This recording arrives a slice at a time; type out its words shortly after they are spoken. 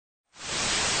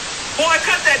Boy,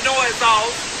 cut that noise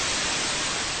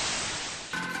off.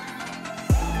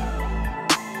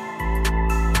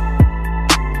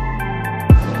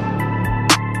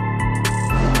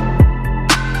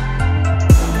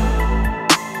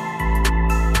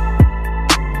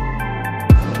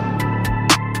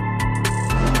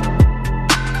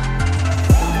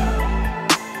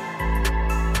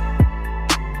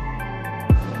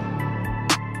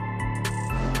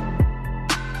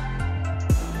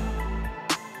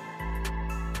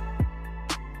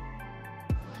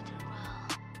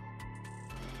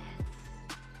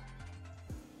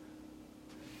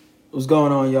 What's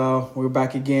going on, y'all? We're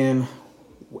back again.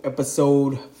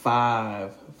 Episode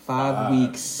 5. 5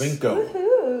 weeks. Cinco.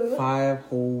 Woohoo. 5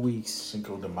 whole weeks.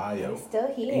 Cinco de Mayo. We're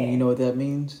still here. And you know what that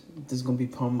means? This is going to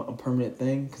be a permanent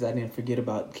thing because I didn't forget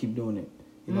about keep doing it.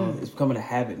 You know, it's becoming a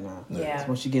habit now. Yeah. So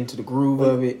once you get into the groove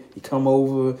of it, you come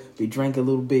over, we drink a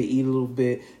little bit, eat a little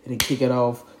bit, and then kick it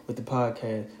off with the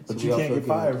podcast. But So you we all can't feel get good.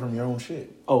 fired from your own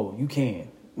shit. Oh, you can.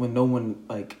 When no one,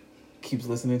 keeps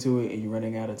listening to it and you're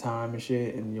running out of time and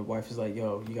shit, and your wife is like,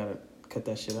 yo, you got to cut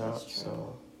that shit out.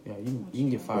 So, yeah, you can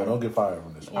get fired. Well, don't get fired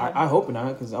from this. Yeah. I hope not,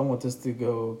 because I want this to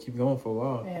keep going for a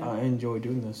while. Yeah. I enjoy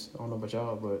doing this. I don't know about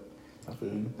y'all, but I feel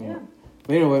you. Yeah.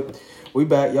 But anyway, we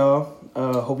back, y'all.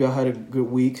 Hope y'all had a good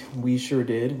week. We sure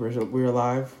did. We're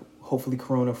alive, hopefully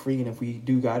corona free, and if we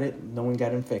do got it, no one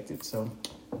got infected, so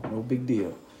no big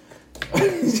deal.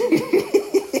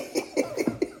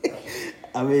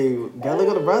 I mean, gotta look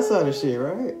on the bright side of shit,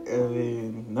 right? I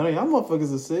mean, none of y'all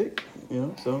motherfuckers are sick,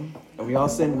 so and we all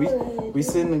sitting we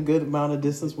sitting a good amount of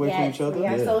distance away from each other. We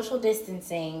are Yeah. social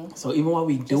distancing. So even while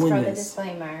we Just doing for the this,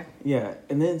 disclaimer. yeah,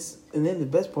 and then the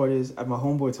best part is my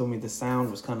homeboy told me the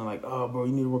sound was kind of like, oh, bro,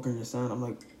 you need to work on your sound. I'm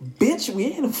like, bitch, we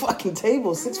ain't a fucking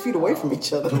table 6 feet away from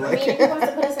each other. I mean, if you want to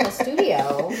put us in a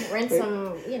studio, rent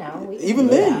some, we can Even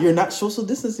do then, that. you're not social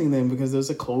distancing then because there's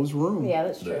a closed room. Yeah,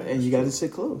 that's true. And you got to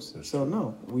sit close. So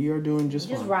no, we are doing just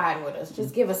Just fine. ride with us.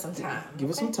 Just give us some time. Give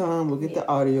us okay? some time. We'll get the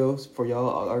audio for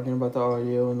y'all arguing about the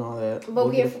audio and all that. But We'll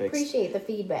we get it fixed. appreciate the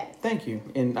feedback. Thank you.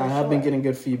 And I For have been sure. getting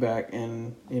good feedback,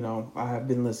 and I have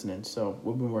been listening. So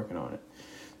we've been working on it.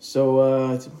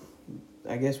 So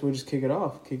I guess we'll just kick it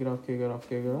off.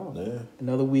 Yeah.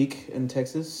 Another week in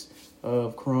Texas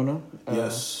of Corona.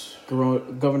 Yes.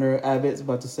 Governor Abbott's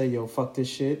about to say, "Yo, fuck this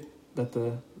shit. Let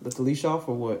the leash off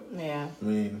or what?" Yeah. I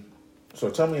mean, so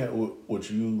tell me what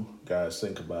you guys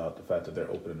think about the fact that they're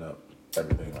opening up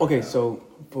everything. Right Okay, now. so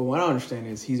for what I understand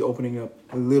is he's opening up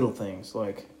little things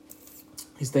like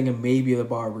he's thinking maybe the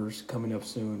barbers coming up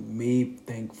soon. Maybe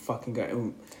thank fucking God.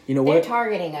 You know They're what?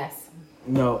 targeting us.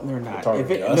 No, they're not. They're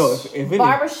targeting us? No, if any,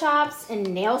 Barbershops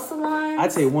and nail salons.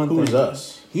 I'd say one Who's thing.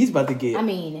 us? He's about to get. I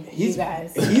mean, he's you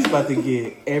guys. He's about to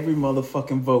get every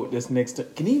motherfucking vote that's next to.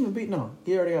 Can he even beat? No,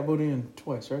 he already got voted in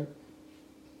twice, right?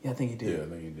 Yeah, I think he did. Yeah, I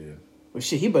think you did. Well,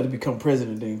 shit, he about to become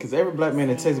president then, because every black man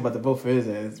in Texas about to vote for his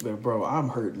ass. But bro, I'm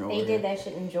hurting over They here. did that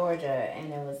shit in Georgia,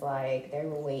 and it was like they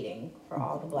were waiting for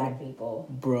all the black people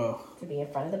Bro, to be in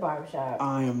front of the barbershop.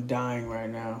 I am dying right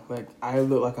now. Like, I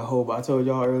look like a hobo. I told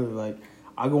y'all earlier, like,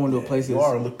 I go into a place You that's,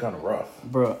 are look kind of rough.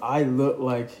 bro, I look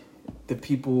like the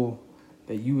people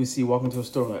that you would see walking to a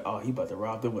store, like, oh, he about to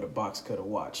rob them with a box cutter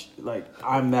watch. Like,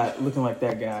 I'm not looking like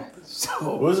that guy. What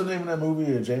So, was the name of that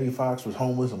movie? Where Jamie Foxx was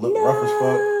homeless and looked rough as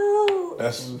fuck.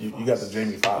 That's you got the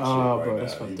Jamie Foxx oh, shit bro, right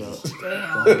that's now. You fucked just-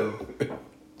 up. Damn.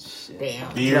 Shit.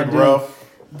 Damn. Beard Yeah, rough.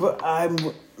 But I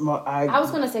I was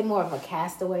gonna say more of a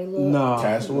castaway look. no,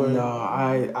 Castaway? no,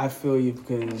 I feel you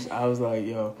because I was like,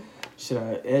 yo, should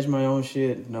I edge my own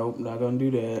shit? Nope, not gonna do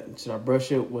that. Should I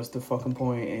brush it? What's the fucking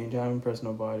point? Ain't trying to impress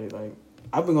nobody. Like,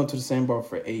 I've been going to the same bar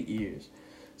for 8 years.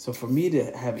 So for me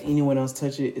to have anyone else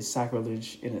touch it is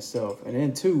sacrilege in itself. And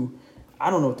then two, I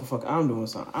don't know what the fuck I'm doing,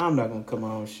 so I'm not gonna cut my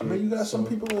own shit. I mean, you got some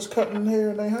people that's cutting hair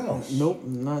in their house. Nope,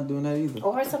 I'm not doing that either.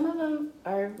 Or some of them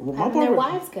are Well, having their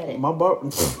wives cut it. My bar.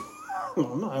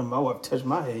 I'm not having my wife touch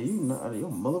my hair. You not your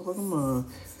motherfucking mind.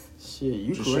 Shit,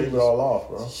 you Just correct. shave it all off,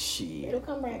 bro. Shit. It'll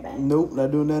come right back. Nope,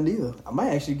 not doing that either. I might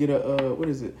actually get a what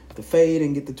is it? The fade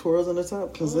and get the twirls on the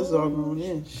top because this is all going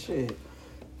in. Shit.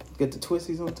 Get the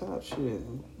twisties on top.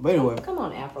 Shit. But anyway, Come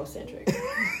on, Afrocentric.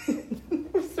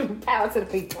 Power to the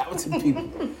people. power to the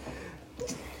people.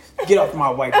 Get off my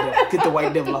white devil. Get the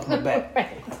white devil off my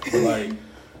back. But like,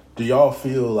 do y'all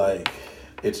feel like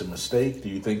it's a mistake? Do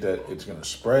you think that it's gonna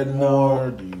spread more?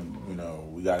 Do you know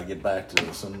we got to get back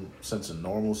to some sense of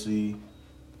normalcy?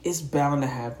 It's bound to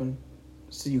happen.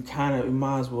 So you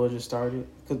might as well just start it.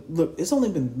 Cause look, it's only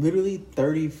been literally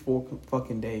 34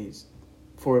 fucking days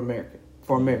for America.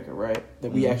 For America, right?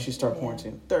 That we actually start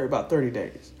quarantine. About 30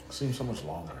 days. It seems so much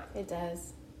longer. It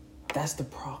does. That's the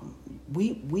problem.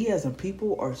 we as a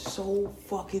people are so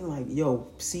fucking like, yo,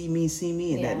 see me,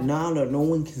 and Yeah. that now that no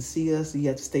one can see us, you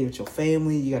have to stay with your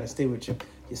family, you got to stay with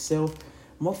yourself.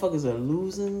 Motherfuckers are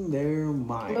losing their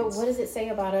minds. But what does it say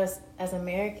about us as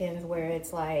Americans where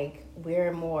it's like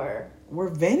we're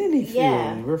vanity fueled.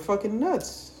 Yeah. We're fucking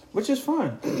nuts, which is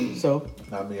fine. So,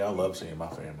 Not me. I love seeing my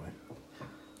family.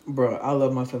 bro, I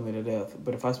love my family to death,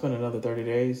 but if I spend another 30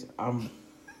 days, I'm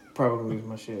probably gonna lose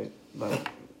my shit, like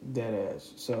dead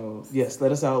ass. So yes,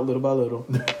 let us out little by little,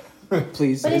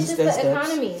 please. But it's just steps. the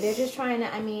economy. They're just trying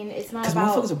to. I mean, it's not 'Cause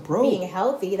about motherfuckers are broke. being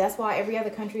healthy. That's why every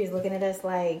other country is looking at us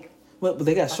like. Well, but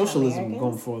they got Fucking socialism Americans.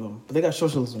 going for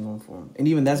them. And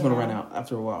even that's gonna Yeah. run out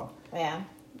after a while. Yeah.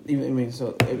 Even I mean,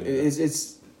 so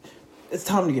it's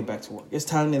time to get back to work. It's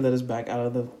time to let us back out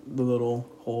of the little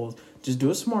holes. Just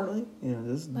do it smartly. You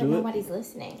know, just But do it. nobody's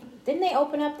listening. Didn't they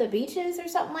open up the beaches or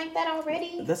something like that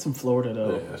already? That's in Florida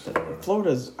though. Yeah, that's Florida.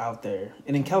 Florida's out there,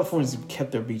 and in California's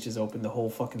kept their beaches open the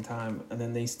whole fucking time, and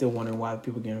then they still wondering why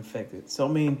people get infected. So I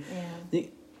mean, Yeah.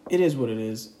 it is what it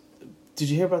is. Did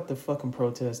you hear about the fucking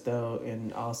protest out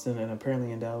in Austin and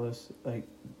apparently in Dallas? Like,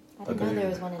 I didn't know Okay. there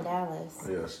was one in Dallas.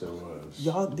 Yes, there was.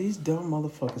 y'all, these dumb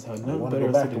motherfuckers have They nothing want to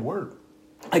better go else back to to do. work.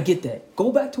 I get that.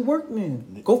 Go back to work,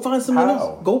 man. Go find something How?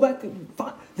 else. Go back.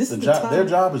 Find. This The is the job, time. their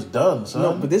job is done, son.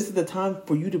 No, but this is the time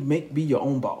for you to be your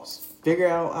own boss. Figure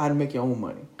out how to make your own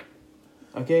money.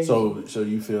 Okay. So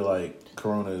you feel like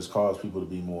Corona has caused people to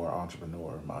be more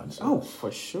entrepreneur mindset? Oh,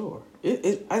 for sure.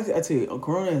 I tell you,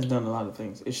 Corona has done a lot of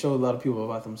things. It showed a lot of people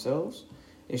about themselves.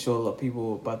 It showed a lot of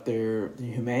people about their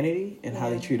humanity and how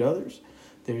they Yeah. treat others.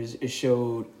 It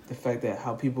showed the fact that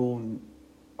how people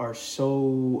are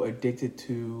so addicted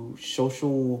to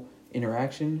social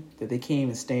interaction that they can't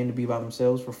even stand to be by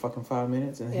themselves for fucking 5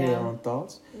 minutes and hear Yeah. their own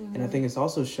thoughts. And I think it's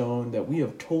also shown that we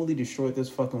have totally destroyed this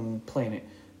fucking planet.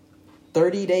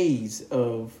 30 days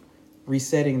of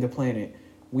resetting the planet.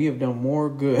 We have done more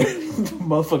good.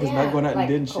 Motherfuckers not going out like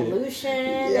and doing shit. pollution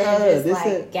Yeah, and just they like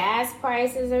said- gas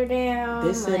prices are down.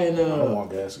 They said like, in, I don't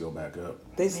want gas to go back up.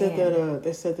 They said Man. that.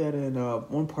 They said that in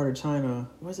one part of China.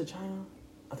 Was it China?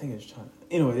 I think it was China.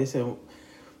 Anyway, they said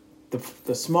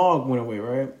the smog went away,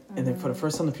 right? And then for the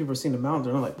first time, the people were seeing the mountains.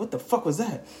 And they're like, "What the fuck was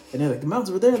that?" And they're like, "The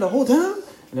mountains were there the whole time."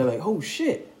 And they're like, "Oh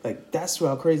shit!" Like that's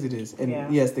how crazy it is. And Yeah.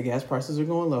 yes, the gas prices are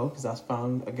going low because I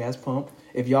found a gas pump.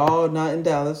 If y'all not in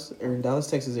Dallas or in Dallas,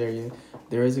 Texas area,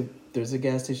 there's a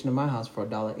gas station in my house for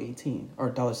 $1.18 or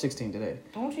 $1.16 today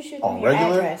Why don't you shoot On them your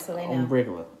regular? address so they know? on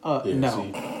regular. Yeah, No.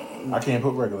 see, I can't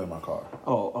put regular in my car.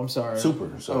 Oh, I'm sorry. Super,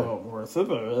 sorry. Oh, we're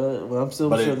super. Well, I'm still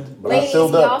But, sure. but I Ladies,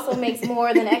 filled he up. also makes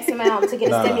more than X amount to get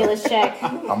a Nah. stimulus check.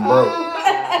 I'm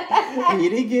broke. He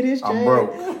didn't get his check. I'm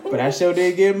broke. But I sure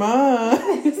did get mine.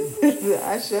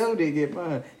 I sure did get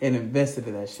mine. And invested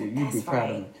in that shit. You'd be That's proud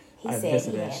of right. me. He I said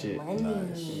invested he in that had shit. money.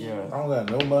 Nice. I Yeah. don't got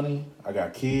no money. I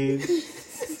got kids.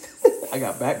 I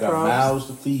got back Got problems. mouths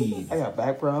to feed. I got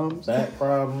back problems. Back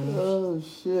problems. Oh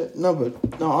shit. No,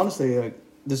 honestly, like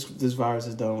this virus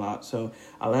has done a lot. So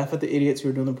I laugh at the idiots who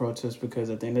are doing the protests because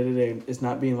at the end of the day, it's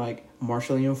not being like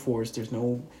martially enforced. There's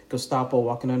no Gestapo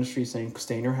walking down the street saying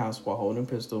stay in your house while holding a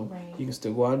pistol. Right. You can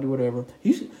still go out and do whatever.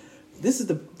 This is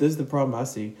the problem I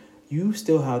see. You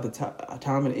still have the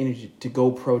time and energy to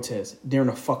go protest during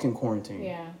a fucking quarantine.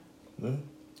 Yeah. Yeah.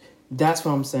 That's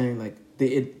what I'm saying. Like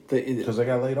Because they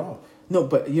got laid off. no,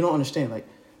 but you don't understand. Like,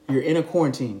 you're in a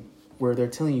quarantine where they're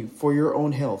telling you for your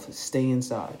own health, stay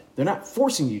inside. They're not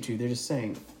forcing you to. They're just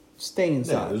saying, stay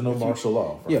inside. Yeah, there's no If you- martial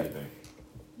law for Yeah. anything.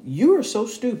 You are so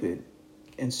stupid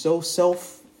and so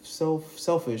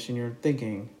selfish in your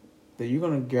thinking that you're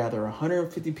gonna gather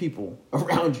 150 people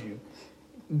around you,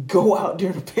 go out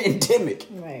during a pandemic,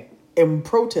 Right. and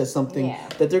protest something Yeah.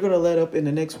 that they're gonna let up in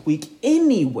the next week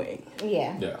anyway.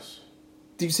 Yeah. Yes.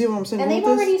 Do you see what I'm saying? And they've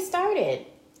with this? already started.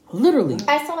 Literally.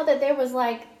 I saw that there was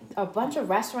like a bunch of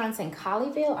restaurants in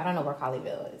Colleyville. I don't know where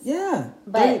Colleyville is. Yeah.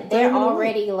 But they're gonna wait.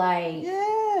 already like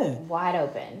Yeah. wide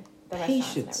open. The restaurants and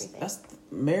Patience. everything. That's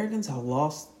Americans have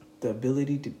lost the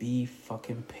ability to be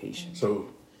fucking patient. So,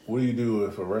 what do you do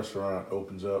if a restaurant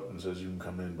opens up and says you can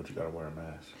come in, but you got to wear a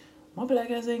mask? My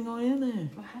black ass ain't going in there.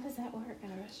 Well, how does that work at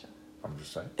a restaurant? I'm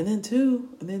just saying. And then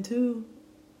two,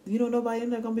 you know nobody in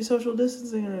there gonna be social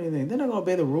distancing or anything. They're not gonna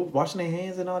obey the rules, washing their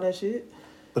hands and all that shit.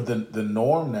 But the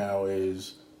norm now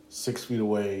is 6 feet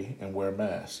away and wear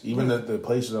masks. Even Yeah. the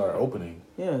places that are opening,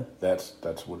 Yeah. that's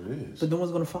what it is. But no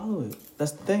one's gonna follow it.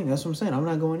 That's the thing. That's what I'm saying. I'm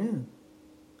not going in.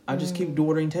 I just keep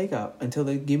ordering takeout until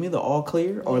they give me the all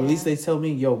clear, or at Yeah. least they tell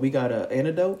me, "Yo, we got an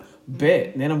antidote."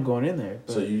 Bet, and then I'm going in there.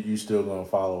 But So you still gonna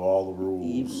follow all the rules?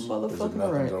 you as if motherfucking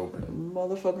nothing's right. open.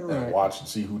 Motherfucking And right. watch and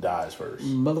see who dies first.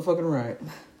 Motherfucking right.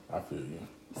 I feel you.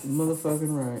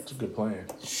 Motherfucking right. It's a good plan.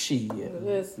 Shit.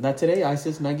 is. Not today.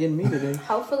 ISIS not getting me today.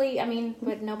 Hopefully, I mean,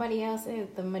 but nobody else is.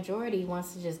 The majority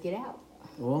wants to just get out.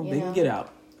 Well, You they know? can get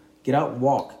out. Get out and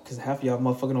walk. Because half of y'all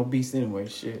motherfucking obese anyway.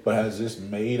 Shit. But has this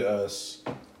made us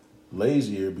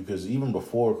lazier? Because even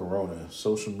before Corona,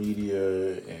 social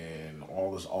media and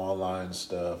all this online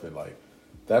stuff, and like,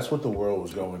 that's what the world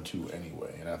was going to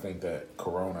anyway. And I think that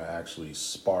Corona actually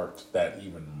sparked that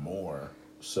even more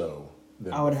so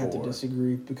than I would have to before.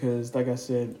 disagree because, like I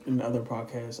said in other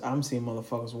podcasts, I'm seeing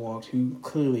motherfuckers walk who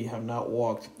clearly have not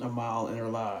walked a mile in their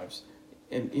lives.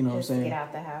 And you know Just what I'm to saying? get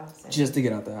out the house. Just to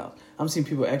get out the house. I'm seeing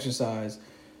people exercise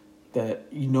that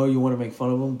you know you want to make fun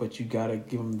of them, but you got to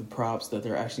give them the props that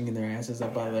they're actually getting their asses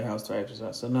up out of their house to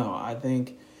exercise. So, no, I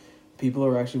think people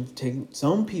are actually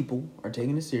some people are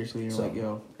taking it seriously and like,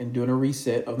 yo, and doing a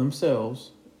reset of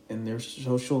themselves and their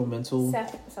social and mental.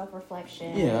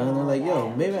 Self-reflection. Yeah, and they're like, yo,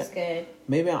 maybe Which is good.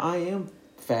 maybe I am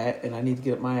fat and I need to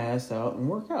get my ass out and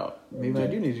work out. Maybe I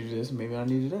do need to do this. Maybe I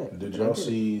need to do that. Did But I y'all did it.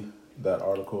 see that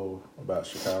article about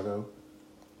Chicago?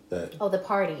 That Oh, the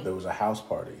party. there was a house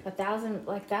party. 1,000 And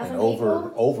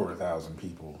people. over 1,000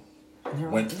 people And they're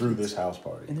all went through idiots. this house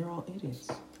party. And they're all idiots.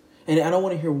 And I don't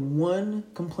want to hear one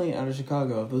complaint out of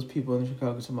Chicago of those people in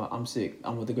Chicago talking about, I'm sick,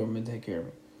 I'm with the government to take care of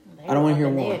me. I don't wanna hear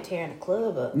They're one. tearing the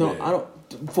club up. No, Yeah. I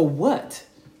don't. For what?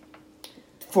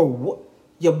 For what?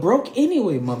 You broke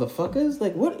anyway, motherfuckers.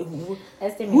 Like, what?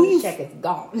 That's the Who you- check is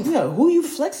gone. Yeah, who you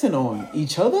flexing on?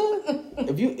 Each other?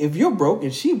 If you're broke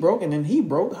and she broke and then he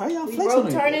broke, how y'all We flexing broke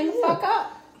on turning the each other? fuck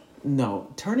up. No,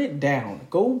 turn it down.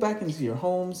 Go back into your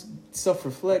homes,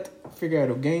 self-reflect, figure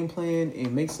out a game plan,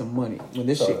 and make some money. When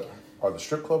this So, shit, are the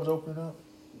strip clubs opening up?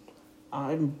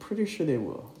 I'm pretty sure they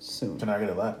will soon. Can I get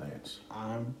a lap dance?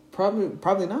 I'm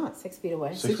probably not. 6 feet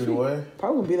away. 6 feet away?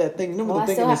 Probably gonna be that thing. Remember Well,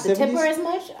 the I thing still in the have to tip her 70s? as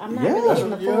much. I'm not Yeah. really in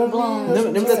the Yeah. full blown.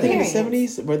 Remember that thing in the experience.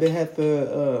 70s where they had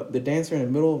the dancer in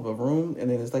the middle of a room and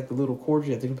then it's like the little cord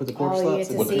you have to put the cord Oh, slots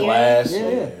yeah, in. With the see it? glass? Yeah,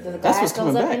 yeah. The That's glass what's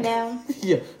coming goes up back. and down.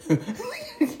 Yeah.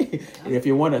 And if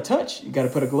you want to touch, you got to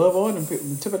put a glove on and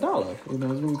tip $1. You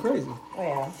know, it's really crazy. Oh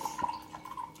yeah.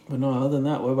 But no, other than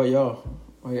that, what about y'all?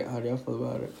 How do y'all feel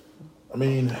about it? I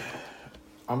mean,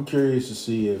 I'm curious to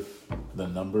see if the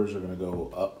numbers are going to go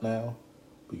up now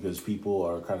because people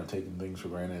are kind of taking things for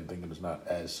granted and thinking it's not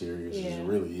as serious as Yeah. it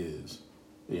really is,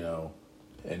 you know.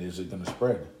 And is it going to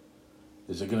spread?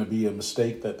 Is it going to be a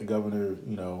mistake that the governor,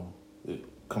 you know, it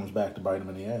comes back to bite him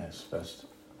in the ass? That's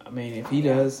I mean, if he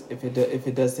does, if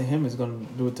it does to him, it's going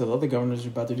to do it to the other governors who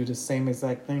are about to do the same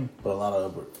exact thing. But a lot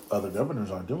of other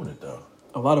governors aren't doing it though.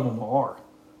 A lot of them are.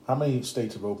 How many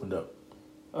states have opened up?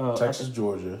 I Texas, think-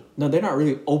 Georgia. No, they're not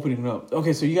really opening up.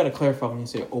 Okay, so you got to clarify when you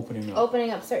say opening up. Opening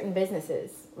up certain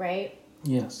businesses, right?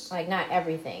 Yes. Like not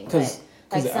everything, 'Cause-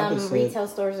 but like 'cause some Abbott said- retail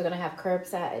stores are gonna have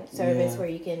curbside service Yeah. where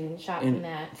you can shop And from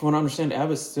that. from what I understand,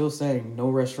 Abbott's still saying no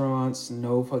restaurants,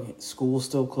 no fucking schools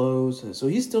still closed. So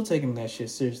he's still taking that shit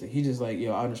seriously. He just like,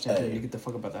 yo, I understand you Hey. need to get the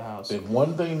fuck up out the house. If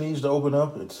one thing needs to open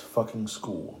up, it's fucking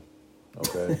school.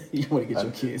 Okay, You want to get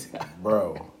your kids out.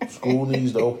 bro. School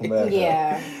needs to open back up.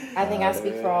 Yeah, I think I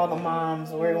speak for all the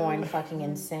moms. We're going fucking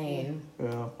insane.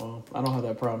 Yeah, well, I don't have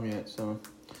that problem yet, so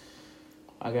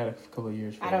I got a couple of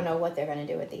years. For I don't that. know what they're gonna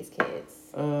do with these kids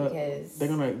because They're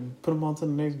gonna put them on to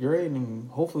the next grade, and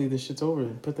hopefully this shit's over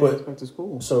and put their But- ass back to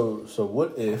school. So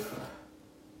what if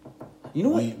You know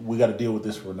what? we got to deal with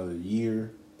this for another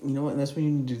year? You know what? And that's when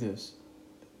you need to do this.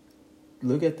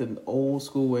 Look at the old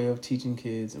school way of teaching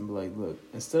kids and be like, look,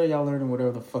 instead of y'all learning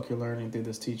whatever the fuck you're learning through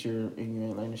this teacher and you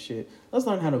ain't learning shit, let's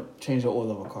learn how to change the oil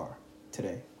of a car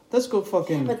today. Let's go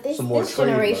fucking. but this Some more trade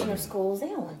generation learning. of schools, they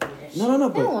don't want to do this. No, no, no,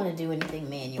 They but- don't want to do anything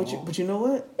manual. But you know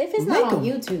what? if it's Make not on 'em.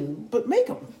 YouTube, But make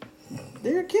them.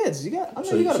 They're your kids. You got. I know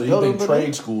So, you got so to you build think them.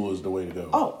 trade school is the way to go?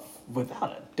 Oh,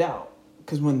 without a doubt.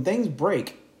 Because when things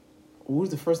break, who's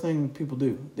the first thing people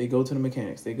do? They go to the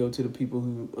mechanics. They go to the people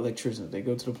who electricians. They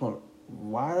go to the plumber.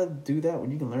 Why do that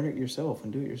when you can learn it yourself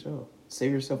and do it yourself?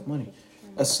 Save yourself money.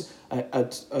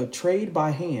 A trade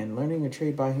by hand, learning a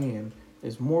trade by hand,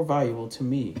 is more valuable to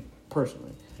me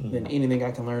personally than anything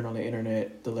I can learn on the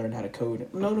internet to learn how to code.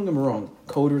 No, don't get me wrong.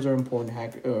 Coders are important.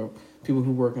 People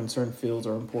who work in certain fields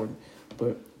are important,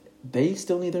 but they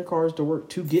still need their cars to work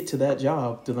to get to that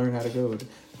job to learn how to code.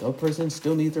 The other person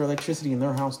still needs their electricity in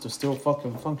their house to still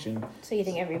fucking function. so you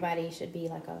think everybody should be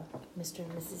like a Mr.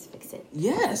 and Mrs. Fix-It?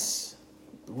 Yes,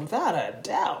 without a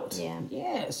doubt. Yeah.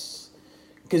 Yes.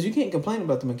 Because you can't complain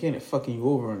about the mechanic fucking you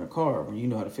over in a car when you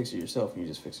know how to fix it yourself and you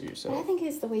just fix it But I yourself. think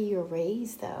it's the way you were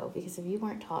raised, though, because if you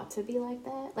weren't taught to be like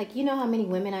that, like you know how many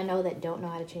women I know that don't know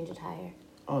how to change a tire,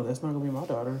 Oh, that's not gonna be my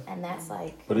daughter. and that's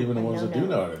like. But even the a ones that do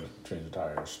no-no. know how to change a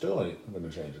tire still ain't going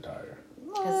to change a tire.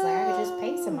 Because like, I could just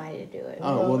pay somebody to do it.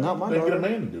 Oh well, not my They get daughter. a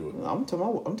man to do it. I'm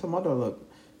telling my daughter, look,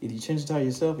 either you change the tire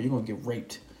yourself or you're gonna get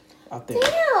raped out there.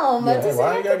 Damn, Yeah. but does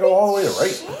Why it you have gotta to go be all the way to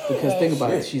rape? shit? Because think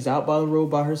about it, Shit. she's out by the road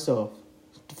by herself,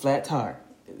 flat tire.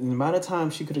 The amount of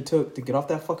time she could have took to get off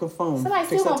that fucking phone. Somebody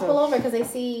fix still that gonna pull tire. over because they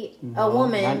see No, a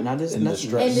woman. Not this, In not,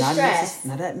 distress. In distress.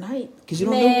 Not at night, because you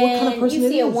don't know what kind of person you it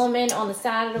see a is. woman on the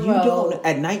side of the You road. don't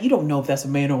at night. You don't know if that's a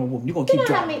man or a woman. You're gonna You keep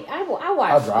know how driving. many? I I'll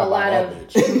watch drive a by lot that of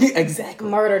bitch. Exactly.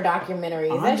 murder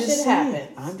documentaries. I'm That just shit saying.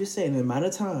 happens. I'm just saying the amount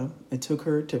of time it took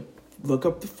her to look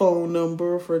up the phone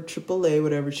number for AAA,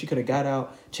 whatever. She could have got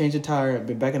out, changed the tire,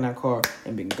 been back in that car,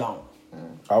 and been gone.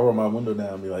 I'll roll my window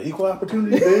down and be like, equal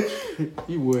opportunity, bitch.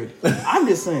 You would. I'm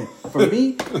just saying. For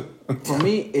me,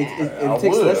 it I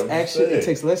takes would, less I'm just action. It saying.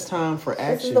 takes less time for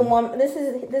action. This is the one. This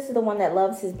is the one that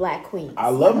loves his black queens. I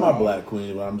love my black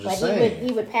queen, but I'm But just he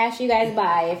saying. would pass you guys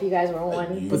by if you guys were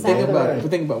on. You the But side think of the about road. it.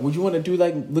 But think about it. Would you want to do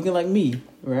like looking like me,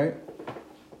 right?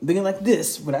 Looking like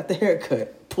this without the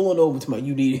haircut, pulling over to my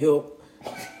 "You need help."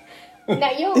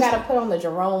 Now you don't gotta put on the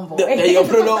Jerome voice. There you go,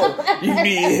 put it on. You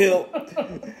need help.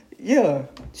 Yeah,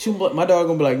 my dog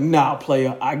gonna be like, "Nah,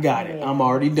 player, I got it. Yeah. I'm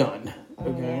already done."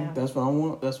 Okay, Yeah. that's what I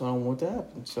want. That's what I want to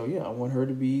happen. So yeah, I want her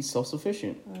to be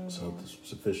self-sufficient,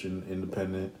 Self-sufficient,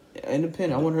 independent.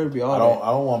 independent. I want her to be all I that.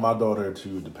 don't want my daughter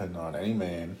to depend on any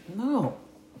man, No,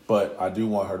 but I do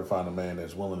want her to find a man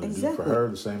that's willing to do Exactly. for her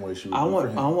the same way she would I do want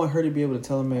for him. I want her to be able to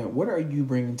tell a man, what are you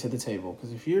bringing to the table?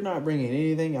 Because if you're not bringing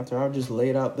anything after I've just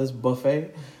laid out this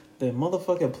buffet, then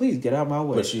motherfucker, please get out my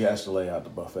way. But she has to lay out the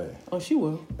buffet. Oh, she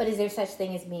will. But is there such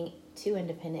thing as being too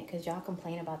independent? Because y'all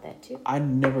complain about that too. I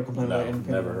never complain No, about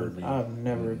independent. never women. heard me. I've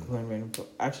never complained about independent.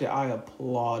 Actually, I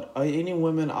applaud any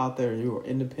women out there who are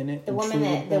independent. The and women truly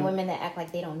that independent. women that act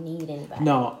like they don't need anybody.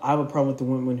 No, I have a problem with the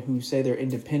women who say they're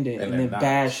independent And and then they're not.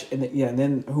 bash and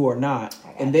then who are not,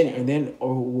 I and gotcha. then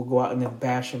or who will go out and then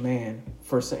bash a man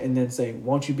first and then say,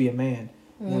 "Won't you be a man?"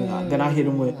 And then I hit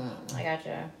him with, I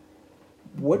gotcha.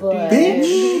 "What But- do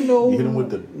you know?" You hit him with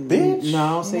the bitch? No, I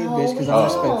don't say No, bitch because we I'm don't.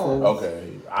 respectful. Okay.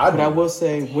 But I will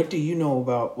say, what do you know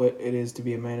about what it is to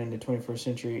be a man in the 21st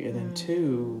century? And then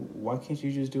two, why can't you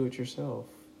just do it yourself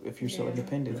if you're so Yeah.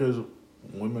 independent? Because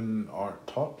women aren't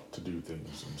taught to do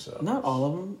things themselves. Not all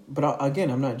of them, but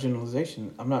again, I'm not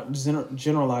generalization. I'm not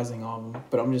generalizing all of them.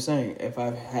 But I'm just saying, if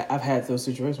I've had those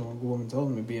situations where a woman told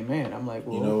me to be a man, I'm like,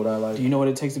 well, You know what I like? do you know what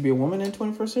it takes to be a woman in the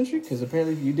 21st century? Because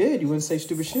apparently, if you did, you wouldn't say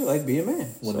stupid shit like be a man.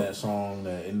 When So- that song,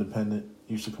 that Independent,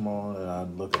 used to come on, and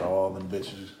I'd look at all them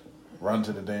bitches run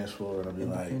to the dance floor, and I'd be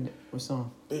like, Independent. What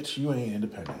song? bitch, you ain't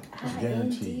independent.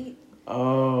 Guaranteed.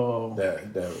 Oh,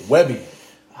 That Webby.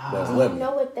 That's I don't Webby.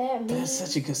 know what that means. that's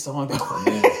such a good song. Though.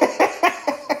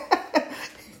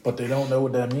 But they don't know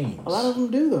what that means. A lot of them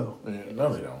do though. Yeah,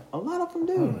 no, they don't. A lot of them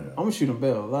do. yeah. I'm gonna shoot them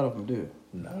bell. A lot of them do.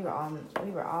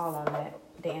 We were all on that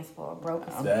dance floor, broke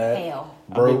as That- hell.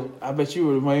 Bro, I bet you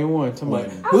were the main one. I'm like,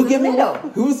 When- I who was give in me the middle.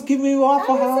 who's giving me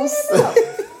Waffle House?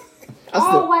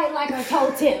 All white like her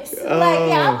toe tips. Like,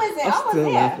 yeah, I was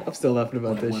there. I'm still laughing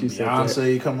about that. when She said that.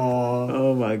 Beyonce come on,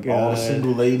 Oh my all god.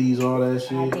 single ladies, all that I shit.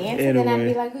 dance and then I'd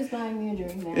Anyway. be like, who's buying me a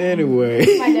drink now? Anyway,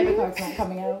 My debit card's not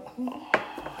coming out.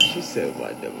 she said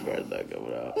my debit card's not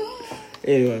coming out.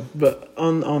 Anyway, but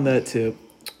on that tip,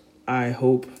 I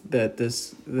hope that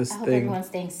this I hope thing. everyone's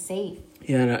staying safe.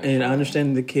 Yeah, and I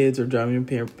understand the kids are driving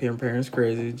your parents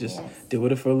crazy. Just Yes. deal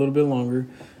with it for a little bit longer,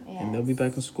 and they'll be Yes.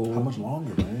 back in school. How much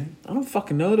longer, man? I don't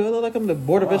fucking know. Do I look like I'm the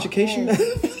board of education?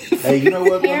 Hey, you know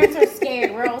what? Parents are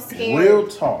scared. We're all scared. Real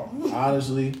talk.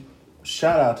 Honestly,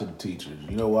 shout out to the teachers.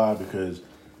 You know why? Because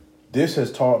this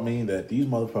has taught me that these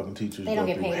motherfucking teachers They don't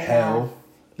go get through paid hell. enough.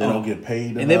 They don't get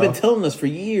paid enough. And they've been telling us for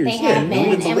years. They have we didn't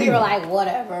been, and we believe were them. like,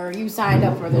 whatever. You signed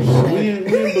up for this we shit.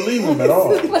 didn't believe them at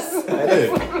all.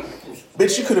 Yeah.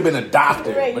 Bitch, you could have been a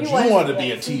doctor, Right, but you you wanted wanted to to be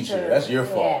be a a teacher. teacher. That's your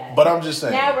fault. Yeah. But I'm just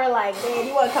saying. Now we're like, man,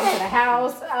 you want to come to the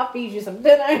house? I'll feed you some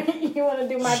dinner. You want to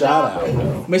do my Shout job?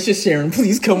 out. Mr. Sharon,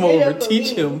 please come They over. don't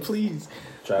Teach believe. him, please.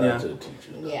 Shout Yeah. out to the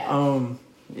teachers. Yeah.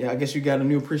 Yeah, I guess you got a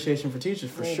new appreciation for teachers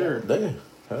for We sure. Yeah.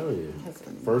 Hell yeah.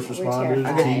 First We're responders,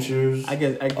 terrified. teachers. I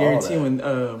guarantee that.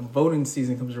 when voting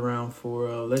season comes around for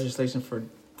legislation for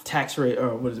tax rate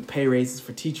or what is it, pay raises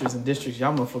for teachers in districts,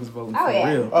 y'all motherfuckers voting Oh, for yeah.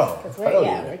 real. Oh, Because hell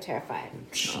we're terrified.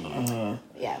 Uh,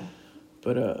 Yeah.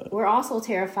 but We're also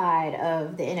terrified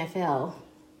of the NFL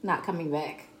not coming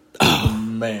back.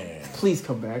 man. please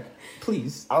come back,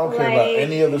 please. I don't care about Like,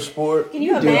 any other sport. Can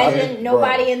you Dude, imagine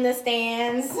nobody bro, in the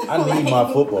stands? I need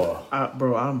my football.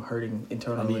 Bro, I'm hurting I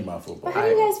internally. need my But football. how do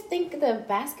you guys think the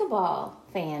basketball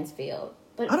fans feel?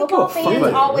 But I don't give a football fuck fans about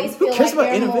it. always Who feel cares like about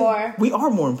they're innovation? more We are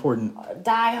more important.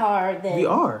 diehard than We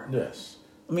are. Yes.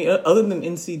 I mean, other than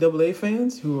NCAA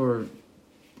fans who are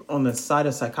on the side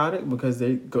of psychotic because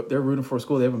they're rooting for a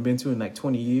school they haven't been to in like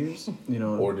 20 years. You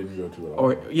know, Or didn't go to it all.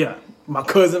 or yeah, my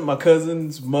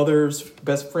cousin's mother's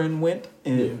best friend went,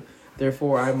 and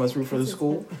therefore I must root for the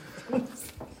school.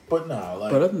 But nah,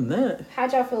 like... But other than that,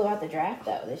 How'd y'all feel about the draft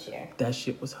though this year? that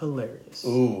shit was hilarious.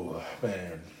 Ooh,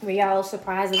 man. Were y'all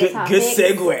surprised at the Good, top good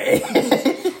picks?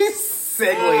 segue.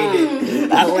 Segued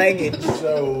it. I like it.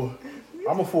 So,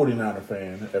 I'm a 49er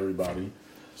fan, everybody.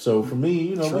 So, for me,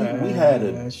 you know, we had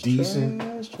a decent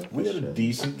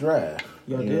draft.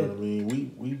 Y'all you did. know what I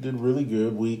mean? We did really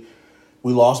good. We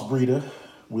lost Breida.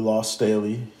 We lost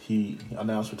Staley. He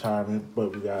announced retirement,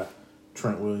 but we got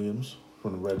Trent Williams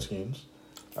from the Redskins.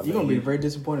 You're going to be very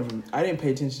disappointed. I didn't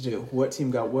pay attention to what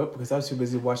team got what because I was too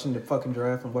busy watching the fucking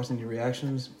draft and watching the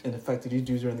reactions and the fact that these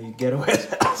dudes are in the ghetto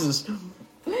houses.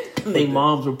 Their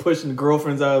moms were pushing the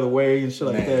girlfriends out of the way and shit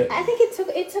like that. I think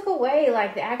it took away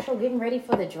like the actual getting ready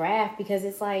for the draft because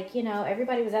it's like, you know,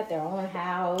 everybody was at their own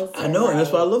house. I know, and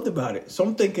that's like, what I loved about it. So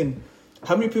I'm thinking,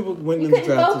 how many people went you in the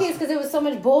couldn't draft? focus because there was so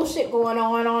much bullshit going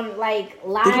on like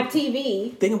live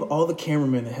TV. Think of all the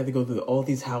cameramen that had to go through all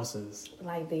these houses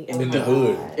Like the In the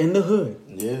hood. in the hood,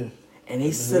 Yeah. and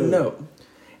they sitting up,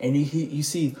 and you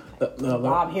see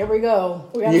Bob, here we go.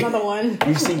 We got another one.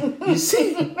 you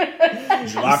see.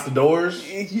 Did you lock the doors?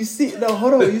 You see, no,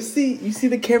 hold on. You see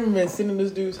the cameraman sitting in this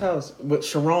dude's house with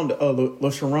Sharon,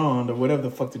 or whatever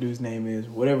the fuck the dude's name is,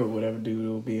 whatever dude it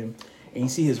will be in. And you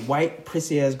see his white,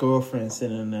 prissy-ass girlfriend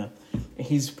sitting in there. And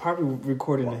he's probably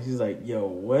recording it. He's like, yo,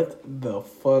 what the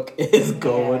fuck is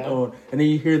going on? And then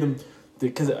you hear them,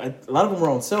 because a lot of them were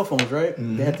on cell phones, right?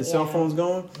 Mm-hmm. They had the cell phones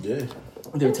going. Yeah.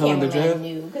 They were telling the draft.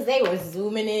 Because they were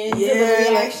zooming in to the Yeah,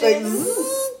 reactions.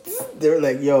 they were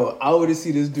like, yo, I want to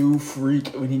see this dude freak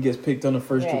when he gets picked on the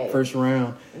first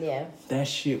round. Yeah. That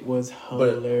shit was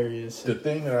hilarious. The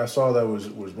thing that I saw that was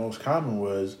most common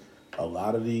was a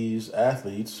lot of these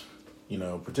athletes, you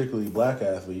know, particularly black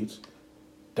athletes,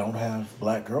 don't have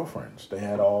black girlfriends. They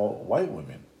had all white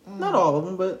women. Not all of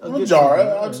them, but a good Majority.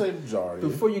 chunk. I'd say majority.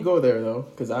 Before you go there, though,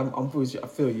 because I'm with you, I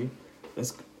feel you.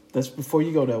 That's before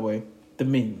you go that way. The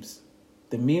memes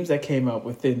that came out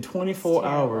within 24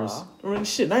 hours. I mean,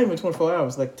 shit, not even 24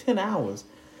 hours, like 10 hours.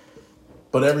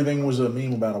 But everything was a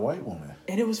meme about a white woman.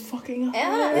 And it was fucking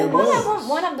And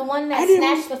one of the one that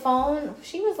snatched the phone,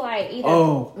 she was like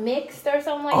either mixed or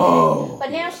something like that.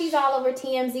 But now she's all over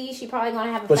TMZ. She probably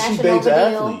gonna have a Fashion Nova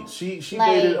deal. But she dates athletes. She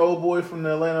dated old boy from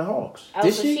the Atlanta Hawks. Oh,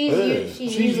 Did so she?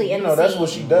 She's usually in the scene. That's what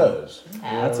she does.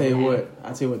 I'll tell you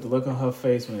what. The look on her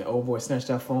face when the old boy snatched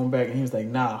that phone back and he was like,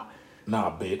 nah,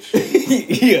 bitch.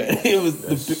 Yeah, it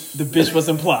was the bitch was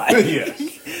implied. Yeah.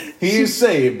 He didn't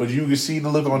say it, but you could see the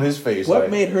look on his face. What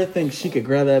made her think she could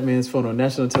grab that man's phone on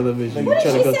national television and try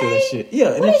to go through that shit?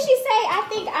 Yeah. What did she say? I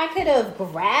think I could have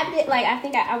grabbed it. Like, I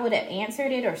think I would have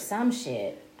answered it or some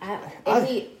shit. I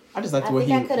just like the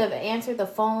way I could have answered the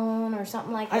phone or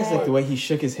something like that. I just like the way he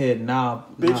shook his head. Nah.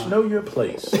 Bitch, know your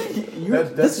place.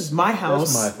 This is my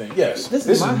house. That's my thing. Yes. This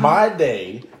is my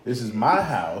day. This is my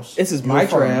house. This is my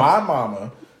draft. My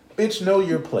mama. Bitch, know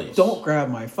your place. Don't grab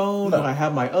my phone when I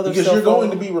have my other because cell you're phone.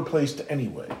 going to be replaced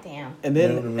anyway. Damn. And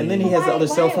then and then he has the other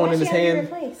cell phone in his hand.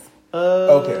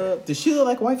 Okay. Does she look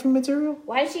like wifey material?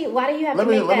 Why do you have to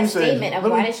make that statement of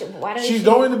why does she's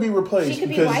going to be replaced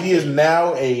because he is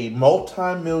now a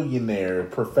multi-millionaire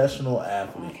professional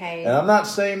athlete. Okay. And I'm not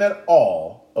saying that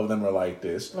all of them are like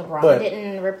this. LeBron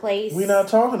didn't replace. We're not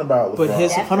talking about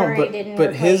LeBron.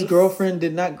 But his girlfriend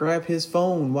did not grab his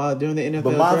phone while during the NFL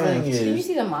But my draft. thing is, did you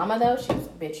see the mama though? She was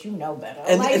bitch. You know better.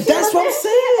 And that's what I'm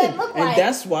saying. And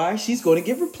that's why she's going to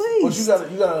get replaced.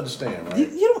 But you gotta understand, right?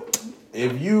 You don't.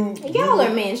 If y'all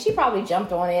are men, she probably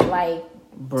jumped on it like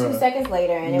 2 seconds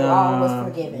later, and it all was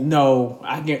forgiven. No,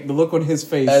 I get the look on his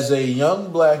face. As a young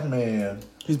black man,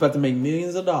 he's about to make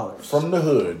millions of dollars from the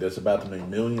hood. That's about to make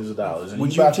millions of dollars. And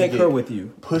would you take her with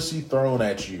you? Pussy thrown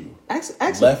at you,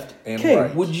 left and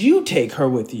right. Would you take her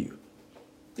with you?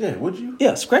 Yeah, would you?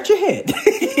 Yeah, scratch your head.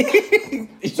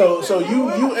 so you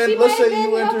and let's say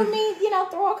you enter me,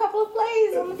 throw a couple of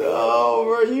plays. No,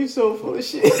 bro, you so full of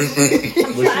shit.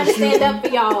 I'm trying to stand up for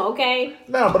y'all, okay?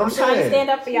 No, but I'm trying to stand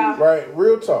up for y'all. Right,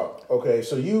 real talk. Okay,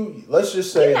 so let's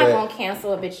just say you're not that gonna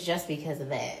cancel a bitch just because of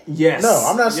that. Yes. No,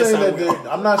 I'm not saying that.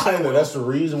 I'm not saying that that's the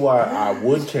reason why I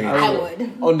would cancel. I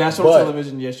would. On national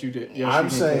television, yes, you did. Yes, I'm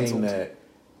saying that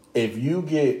if you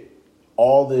get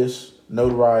all this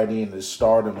notoriety and this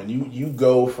stardom, and you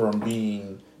go from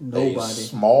being a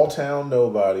small town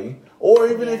nobody, or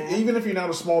even if you're not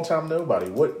a small town nobody,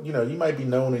 you might be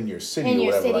known in your city or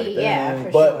whatever like that. Yeah,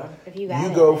 for but sure. If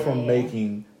you go from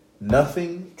making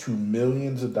nothing to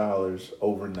millions of dollars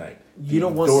overnight. You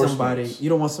don't want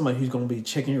somebody who's going to be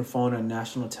checking your phone on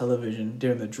national television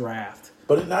during the draft.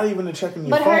 But not even to checking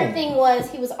your phone. But her thing was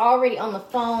he was already on the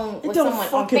phone with someone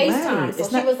on FaceTime. So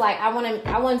she was like, I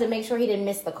wanted to make sure he didn't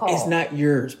miss the call. It's not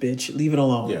yours, bitch. Leave it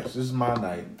alone. Yes, this is my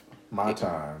night. My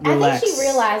time. Relax. I think she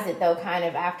realized it though, kind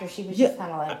of after she was just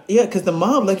kind of like, because the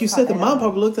mom, like you said, the mom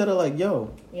probably looked at her like,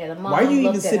 "Yo, the mom why are you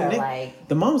even sitting next?"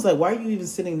 The mom was like, "Why are you even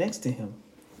sitting next to him?"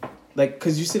 Like,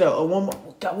 cause you see that one.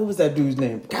 God, what was that dude's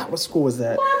name? God, what school was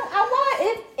that?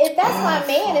 If that's my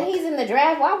man and he's in the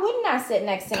draft, why wouldn't I sit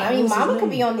next to him? I mean, Mama could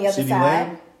be on the other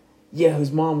side. Yeah,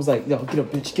 his mom was like, "Yo, get up,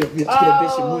 bitch, get up, bitch, get up,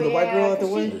 bitch," and move the white girl out the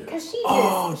way. Because she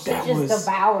just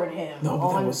devoured him. No,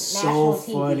 but that was so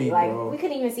funny, bro. We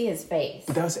couldn't even see his face.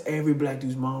 But that was every black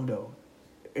dude's mom, though.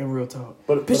 In real talk,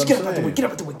 bitch, get up out the way, get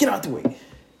up out the way, get out the way.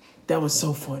 That was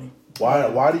so funny.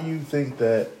 Why do you think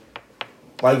that?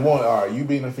 Like, all right, you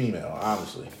being a female,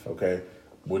 honestly, okay.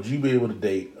 Would you be able to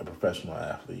date a professional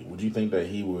athlete? Would you think that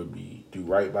he would do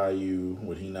right by you?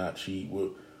 Would he not cheat?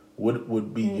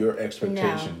 Would be your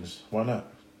expectations? No. Why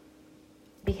not?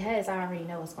 Because I already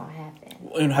know what's going to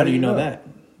happen. And how do you know that?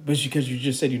 Because you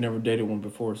just said you never dated one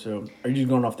before. So are you just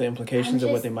going off the implications of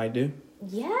what they might do?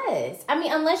 Yes. I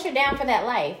mean, unless you're down for that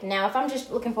life. Now, if I'm just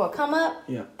looking for a come up,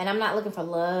 and I'm not looking for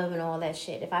love and all that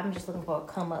shit. If I'm just looking for a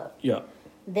come up,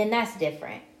 then that's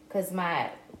different. Because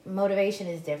my motivation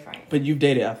is different. But you've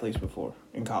dated athletes before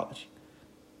in college.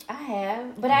 I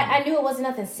have, but I knew it wasn't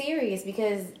nothing serious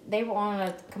because they were on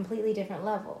a completely different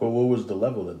level. But what was the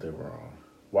level that they were on?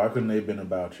 Why couldn't they have been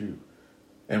about you?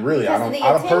 And really, I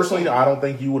don't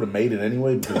think you would have made it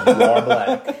anyway because you are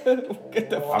black.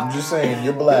 I'm just saying,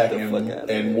 you're black,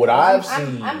 and what I've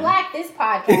seen, I'm black. This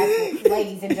podcast,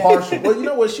 ladies and gentlemen. Partial. Well, you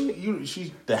know what?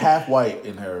 She's the half white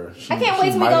in her. I can't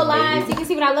wait till we go live so you can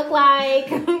see what I look like.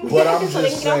 But I'm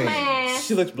just saying,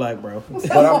 she looks black, bro.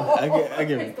 But I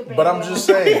get it. But I'm just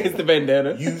saying, it's the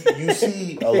bandana. You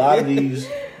see a lot of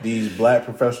these black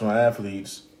professional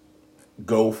athletes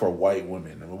go for white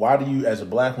women. Why do you, as a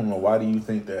black woman, why do you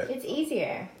think that? It's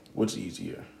easier. What's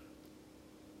easier?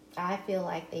 I feel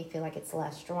like they feel like it's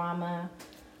less drama,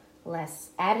 less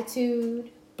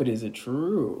attitude. But is it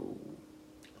true?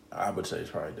 I would say it's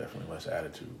probably definitely less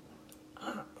attitude.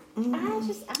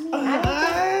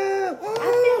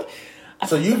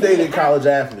 So you dated college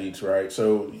athletes, right?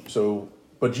 So,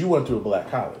 but you went to a black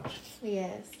college.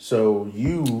 Yes. So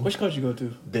which college you go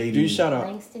to? Dating. Do you shout out?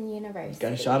 Langston University.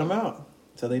 Gotta shout them out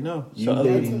so they know. You go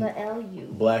to the LU.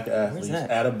 Black athletes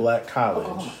at a black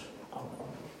college.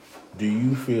 Do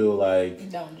you feel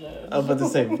like? Don't judge. I was about to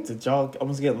say, did y'all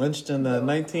almost get lynched in the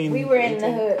 19? We were in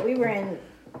the hood. We were in.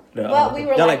 Well, we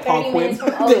were like 30 minutes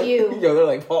from OU. Yo, they're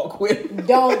like Paul Quinn.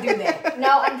 Don't do that.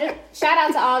 No, I'm just shout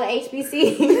out to all the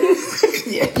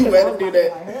HBCUs. Yeah, you better do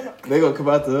that. They're gonna come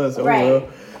out to us, right?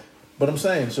 But I'm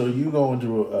saying, so you go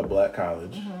into a black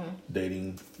college,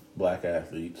 dating black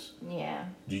athletes. Yeah.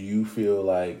 Do you feel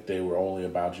like they were only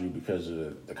about you because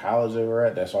of the college they were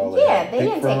at? That's all. Yeah, they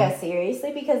didn't take us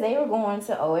seriously because they were going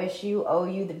to OSU,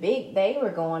 OU, They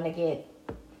were going to get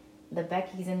the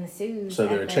Beckys and the Sues. So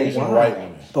they were chasing white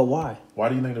women. But why? Why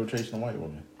do you think they were chasing the white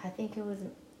women? I think it was.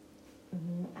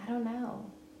 I don't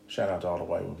know. Shout out to all the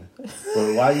white women.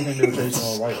 But why do you think they were chasing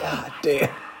all the white women? God damn!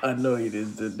 I know you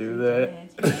didn't do that.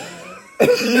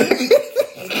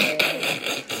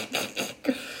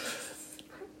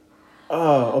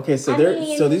 Oh, okay. So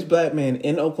so these black men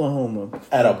in Oklahoma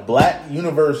at a black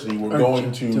university were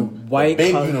going to white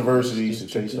big universities to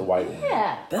chase the white women.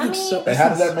 Yeah, and how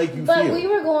did that make you feel? But we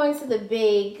were going to the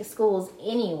big schools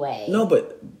anyway. No,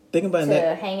 but think about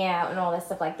to hang out and all that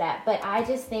stuff like that. But I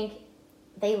just think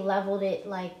they leveled it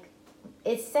like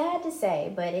it's sad to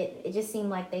say, but it just seemed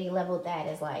like they leveled that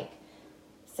as like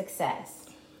success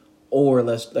or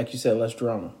less, like you said, less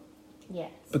drama.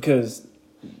 Yes, because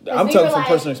I'm talking from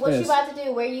personal experience. What you about to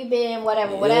do? Where you been?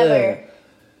 Whatever.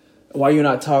 Why you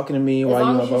not talking to me? As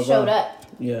long as you showed up.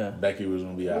 Yeah, Becky was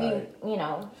gonna be alright. You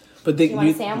know. But you want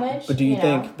a sandwich? But do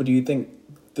you think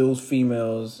those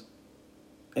females?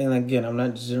 And again, I'm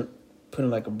not just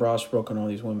putting like a broad stroke on all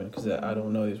these women because I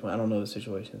don't know these women. I don't know the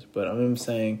situations. But I'm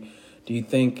saying, do you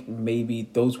think maybe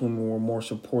those women were more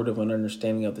supportive and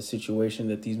understanding of the situation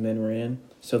that these men were in?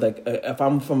 So like, if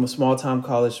I'm from a small town,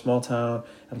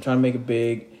 I'm trying to make it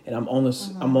big, and I'm on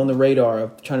the radar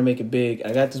of trying to make it big.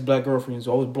 I got this black girlfriend who's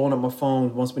always blowing up my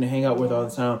phone, wants me to hang out with all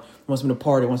the time, wants me to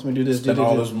party, wants me to do this, spend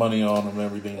all this money on them,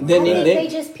 everything. And then they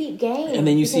just peep game. And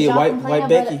then you see a white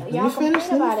Becky. Let me finish.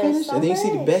 And then you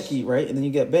see the Becky, right? And then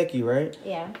you get Becky, right?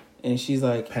 Yeah. And she's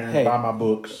like, "Hey, buy my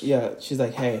books." Yeah, she's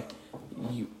like, "Hey,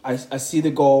 I see the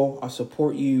goal. I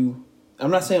support you.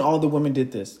 I'm not saying all the women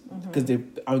did this because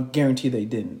I guarantee they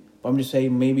didn't. But I'm just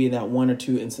saying maybe in that 1 or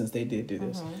 2 instances they did do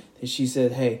this. And she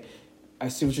said, "Hey, I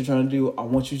see what you're trying to do. I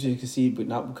want you to succeed, but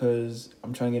not because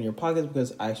I'm trying to get in your pockets.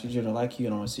 Because I actually generally like you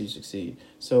and I want to see you succeed.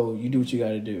 So you do what you got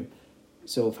to do.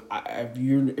 So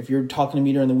if you're talking to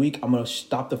me during the week, I'm gonna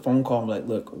stop the phone call. I'm like,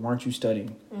 look, why aren't you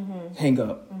studying? Hang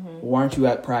up. Why aren't you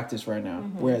at practice right now?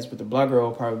 Whereas with the black girl,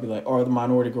 I'll probably be like, or the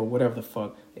minority girl, whatever the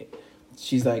fuck.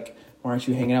 She's like, why aren't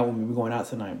you hanging out with me? We're going out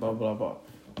tonight. Blah blah blah.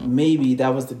 Maybe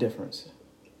that was the difference.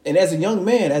 And as a young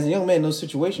man in those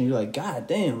situations, you're like, God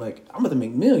damn, like I'm about to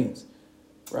make millions,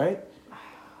 right?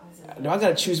 I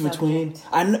gotta choose between.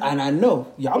 I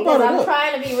know y'all brought it up. I'm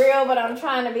trying to be real, but I'm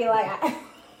trying to be like.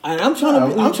 I'm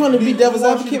trying to be devil's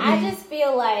advocate. I just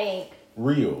feel like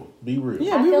be real.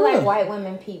 Yeah, I feel like white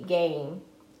women peep game.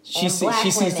 She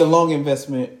sees the long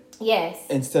investment. Yes.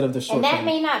 Instead of the short. And that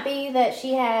may not be that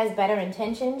she has better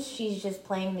intentions. She's just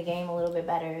playing the game a little bit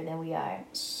better than we are.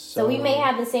 So we may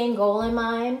have the same goal in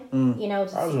mind,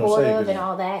 supportive and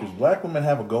all that. Because black women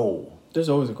have a goal. There's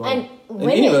always a goal. And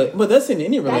women, but that's in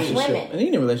any relationship. In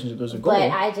any relationship, there's a goal. But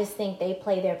I just think they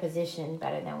play their position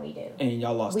better than we do. And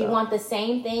y'all lost out. We want the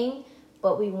same thing,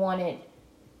 but we want it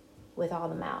with all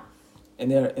the mouth. And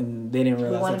they didn't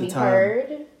realize at the time. We want to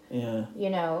be heard.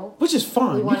 Yeah. Which is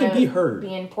fine. You can be heard.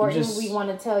 Be important. We want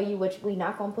to tell you what we're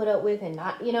not going to put up with and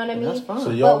not, you know what I mean? That's fine. So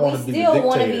y'all but we still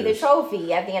want to be the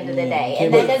trophy at the end of the day.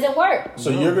 And that doesn't work. So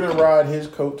you're going to ride his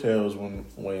coattails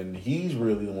when he's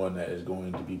really the one that is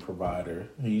going to be provider.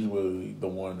 He's really the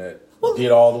one that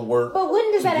did all the work. But when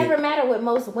does that ever matter with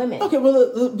most women? Okay,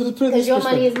 well, because your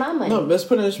money is my money. No, let's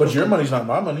put it in this perspective. But your money's not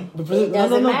my money. It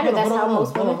doesn't matter. That's how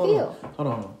most women feel. Hold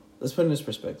on. Let's put it in this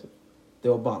perspective. The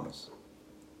Obamas.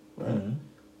 Right?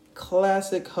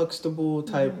 Classic Huxtable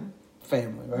type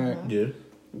family, right? Yeah.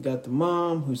 You got the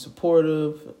mom who's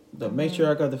supportive, the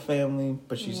matriarch of the family,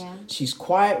 but she's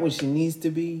quiet when she needs to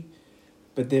be,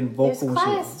 but then vocal. There's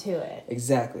class to it.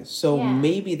 Exactly. So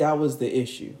maybe that was the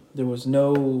issue. There was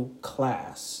no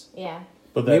class. Yeah.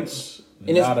 But that's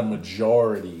not a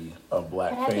majority of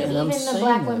black families. Even the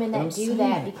black women that do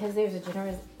that, because there's a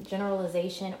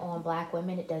generalization on black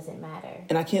women, it doesn't matter.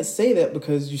 And I can't say that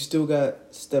because you still got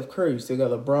Steph Curry, you still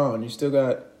got LeBron, you still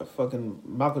got fucking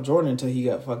Michael Jordan until he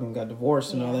got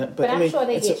divorced and all that. But I'm sure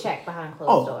they get checked behind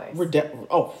closed doors.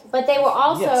 But they were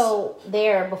also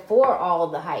there before all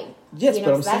of the hype. Yes,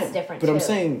 but I'm that's saying, different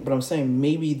but I'm saying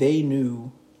maybe they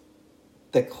knew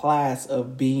the class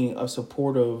of being a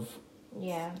supportive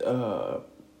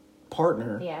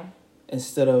partner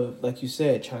instead of, like you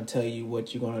said, trying to tell you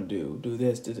what you're going to do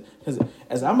this. Because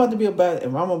as I'm about to be if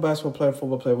I'm a basketball player,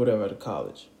 football player, whatever, at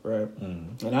college, right?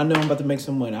 And I know I'm about to make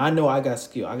some money. I know I got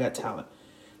skill. I got talent.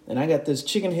 And I got this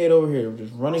chicken head over here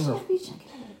just running her.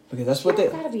 Because that's what they...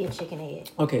 gotta be a chicken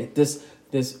head. Okay, this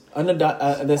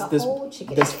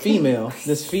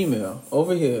female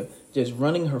over here just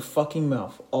running her fucking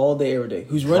mouth all day, every day.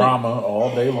 Who's running drama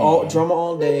all day long? Drama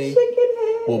all day.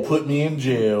 Will put me in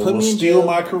jail. Will steal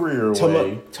my career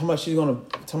away. Talking about she's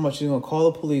gonna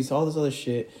call the police. All this other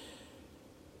shit.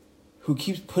 Who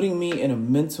keeps putting me in a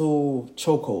mental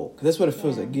chokehold? Because that's what it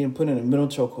feels like, getting put in a mental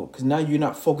chokehold. Because now you're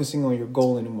not focusing on your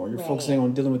goal anymore. You're focusing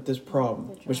on dealing with this problem,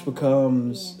 which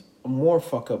becomes a more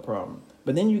fuck up problem.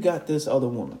 But then you got this other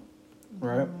woman,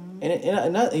 right?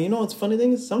 And you know what's funny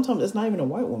thing is sometimes it's not even a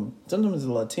white woman. Sometimes it's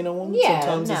a Latina woman.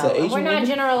 Sometimes it's an Asian woman. We're not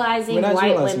generalizing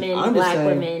white women, black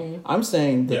women. I'm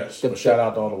saying that. Yes, shout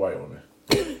out to all the white women.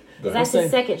 That's the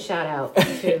second shout out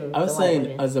to I'm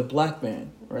saying as a black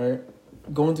man, right?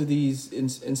 Going to these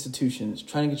institutions,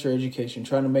 trying to get your education,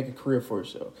 trying to make a career for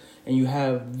yourself, and you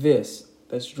have this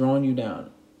that's drawing you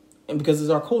down, and because it's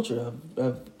our culture,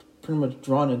 I've pretty much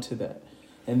drawn into that,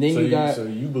 and then so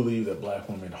you believe that black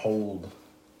women hold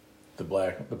the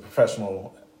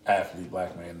professional athlete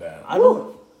black man down? I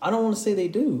don't want to say they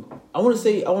do. I want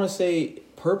to say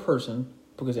per person,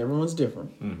 because everyone's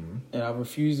different, and I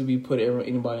refuse to put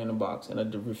anybody in a box, and I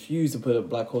refuse to put a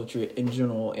black culture in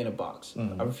general in a box.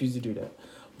 I refuse to do that.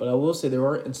 But I will say there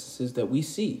are instances that we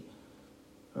see,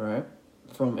 all right,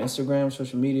 from Instagram,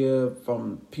 social media,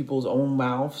 from people's own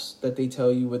mouths that they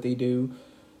tell you what they do,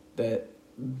 that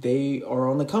they are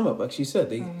on the come up. Like she said,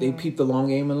 they peep the long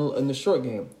game and the short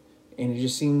game, and it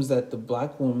just seems that the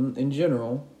black woman in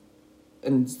general,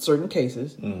 in certain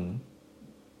cases,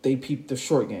 they peep the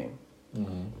short game.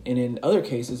 And in other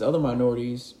cases, other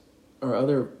minorities or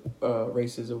other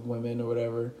races of women or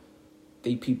whatever,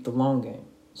 they peep the long game.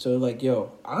 So like,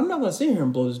 yo, I'm not gonna sit here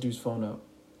and blow this dude's phone up.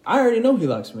 I already know he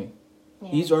likes me. Yeah.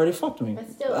 He's already fucked me.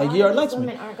 But still, he already likes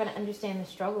women aren't going to understand the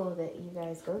struggle that you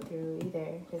guys go through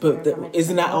either. But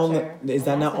isn't that on the? Is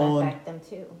that not on? Affect them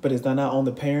too. But is that not on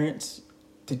the parents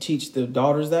to teach the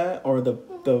daughters that, or the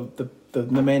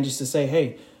man just to say,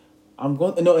 hey, I'm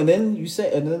going no, and then you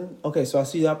say, and then okay, so I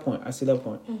see that point.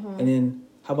 Mm-hmm. And then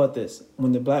how about this?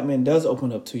 When the black man does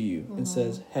open up to you and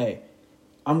says, hey,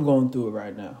 I'm going through it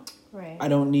right now. Right. I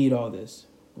don't need all this.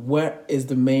 What is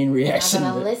the main reaction? Am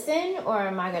I gonna listen, or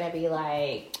am I gonna be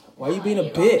like, why are you being a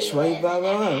bitch? Why you blah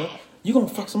blah blah? You gonna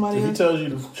fuck somebody? If he tells you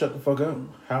to shut the fuck up,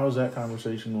 how is that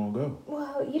conversation gonna go?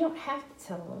 Well, you don't have to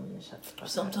tell them to shut the fuck up.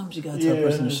 Sometimes you gotta tell a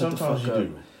person to shut the fuck up.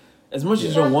 As much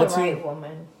as you don't want to. Right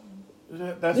woman.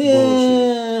 That's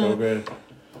bullshit. Okay.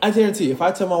 I guarantee you, if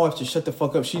I tell my wife to shut the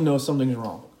fuck up, she knows something's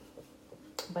wrong.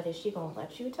 But is she gonna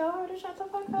let you tell her to shut the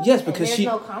fuck up? Yes, because there's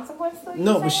no consequence to you.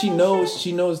 No, but she knows. Shit?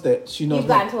 She knows that she knows. You've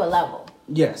gotten to a level.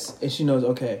 Yes, and she knows.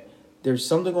 Okay, there's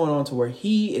something going on to where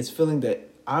he is feeling that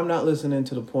I'm not listening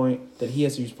to the point that he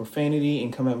has to use profanity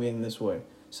and come at me in this way.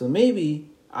 So maybe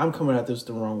I'm coming at this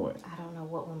the wrong way. I don't know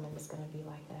what woman is gonna be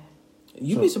like that.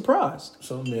 You'd be surprised.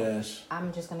 So let me ask.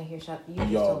 I'm just gonna hear shut the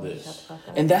fuck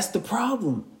up. And that's the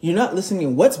problem. You're not listening to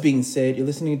what's being said. You're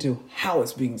listening to how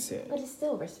it's being said. But it's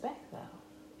still respect, though.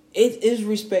 It is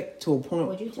respect to a point.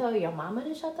 Would you tell your mama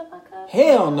to shut the fuck up?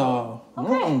 Hell no.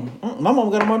 Okay. My mom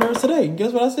got on my nerves today.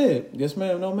 Guess what I said? Yes,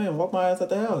 ma'am. No, ma'am. Walk my ass out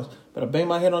the house. But I banged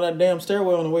my head on that damn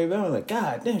stairwell on the way down. Like,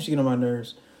 God damn, she get on my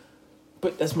nerves.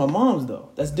 But that's my mom's though.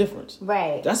 That's different.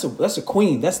 Right. That's a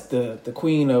queen. That's the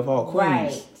queen of all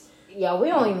queens. Right. Yeah, we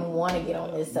don't even want to get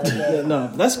on this subject.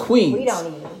 No, that's queens. We don't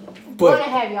even want to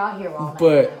have y'all here all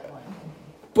night.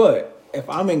 But if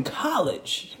I'm in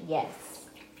college, yes,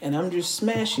 and I'm just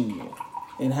smashing you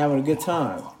and having a good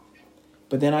time,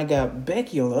 but then I got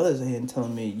Becky on the other hand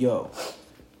telling me, "Yo,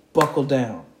 buckle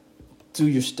down, do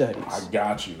your studies. I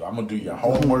got you. I'm gonna do your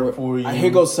homework for you.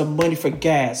 Here goes some money for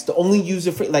gas. The only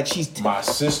user for like she's my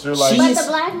sister. Like, but the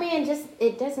black man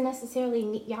it doesn't necessarily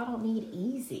need, y'all don't need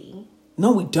easy.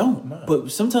 No, we don't. No.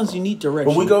 But sometimes you need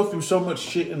direction. But we go through so much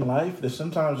shit in life that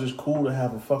sometimes it's cool to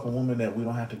have a fucking woman that we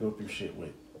don't have to go through shit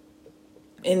with.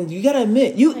 And you gotta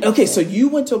admit, so you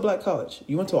went to a black college.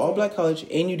 You went to an all-black college,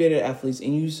 and you dated athletes,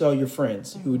 and you saw your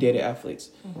friends who dated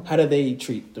athletes. Mm-hmm. How do they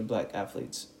treat the black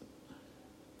athletes?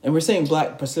 And we're saying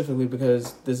black specifically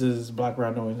because this is Black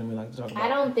Round Noise, and we like to talk about. I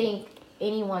don't think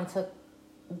anyone took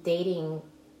dating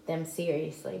them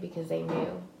seriously because they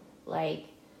knew, like,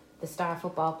 the star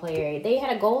football player, they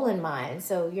had a goal in mind,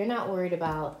 so you're not worried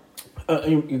about...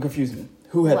 You're confusing me.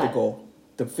 Who had the goal?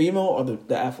 The female or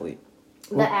the athlete?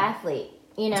 The athlete,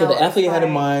 you know. So the athlete had in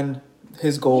mind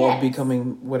his goal of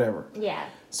becoming whatever. Yeah.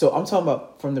 So I'm talking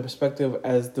about from the perspective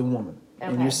as the woman. Okay.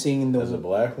 And you're seeing as a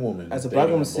black woman, seeing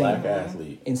black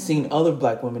athlete. And seeing other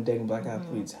black women dating black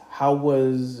athletes. How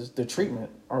was the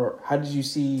treatment? Or how did you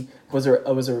see... Was it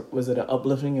an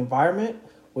uplifting environment?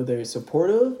 Were they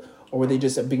supportive? Or were they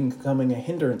just becoming a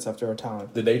hindrance after a time?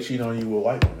 Did they cheat on you with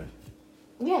white women?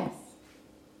 Yes.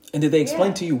 And did they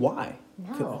explain to you why?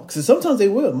 No. Because sometimes they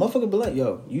will. Motherfucker be like,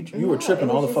 yo, you were tripping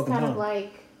all the fucking time. It was kind of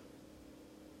like,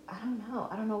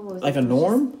 I don't know what was like a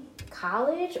norm?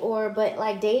 College but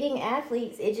like dating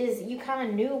athletes, you kind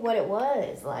of knew what it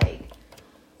was. Like,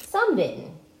 some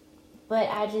didn't. But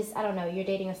I don't know, you're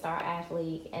dating a star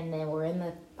athlete and then we're in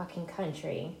the fucking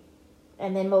country.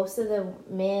 And then most of the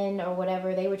men or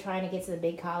whatever, they were trying to get to the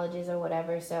big colleges or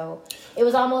whatever. So it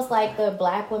was almost like the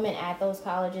black women at those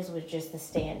colleges was just the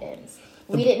stand-ins.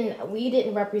 We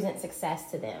didn't represent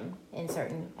success to them in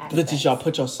certain aspects. But did y'all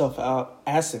put yourself out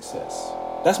as success?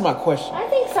 That's my question. I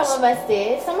think some of us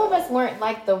did. Some of us weren't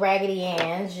like the Raggedy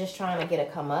Anns just trying to get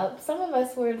a come up. Some of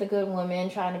us were the good women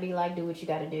trying to be like, do what you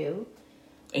got to do.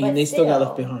 And they still got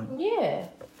left behind. Yeah.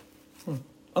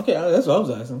 Okay, that's what I was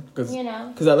asking. Because,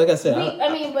 like I said... I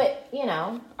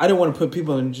didn't want to put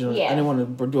people in general. Yeah. I didn't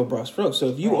want to do a broad stroke. So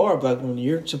if you are a black woman,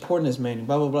 you're supporting this man, and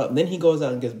blah, blah, blah. And then he goes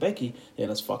out and gets Becky. Yeah,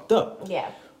 that's fucked up. Yeah.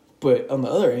 But on the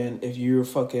other end, if you're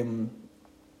fucking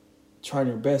trying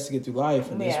your best to get through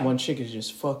life, and this one chick is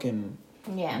just fucking...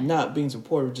 not being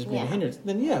supportive, just being a hindrance,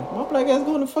 then my black ass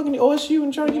going to fucking OSU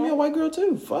and trying to give me a white girl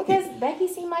too. Fuck it. Because Becky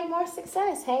seemed like more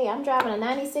success. Hey, I'm driving a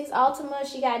 96 Altima.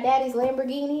 She got daddy's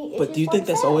Lamborghini. But do you think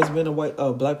that's always been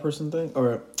a black person thing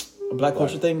or a black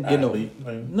culture thing?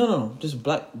 No, just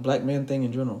black man thing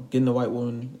in general. Getting a white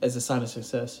woman as a sign of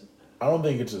success. I don't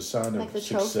think it's a sign of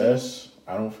success. Trophy?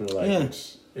 I don't feel like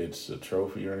it's a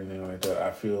trophy or anything like that.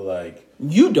 I feel like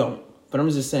you don't. But I'm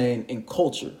just saying in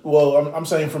culture. Well, I'm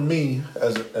saying for me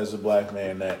as a black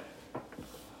man that,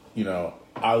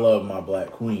 I love my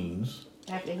black queens.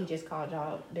 After he just called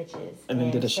y'all bitches. And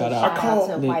then did a shout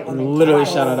out. Literally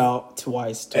shouted out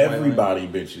twice. Everybody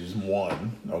bitches.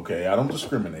 One, okay, I don't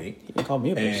discriminate. You call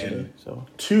me a bitch. And so.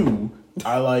 Two,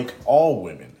 I like all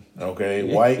women. Okay,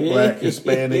 white, black,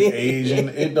 Hispanic, Asian,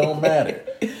 it don't matter.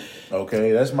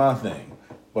 Okay, that's my thing.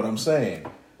 But I'm saying,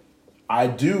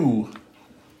 I've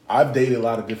dated a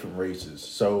lot of different races.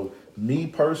 So me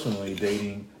personally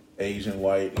dating Asian,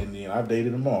 white, Indian, I've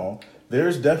dated them all.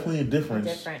 There's definitely a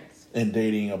difference in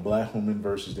dating a black woman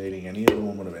versus dating any other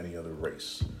woman of any other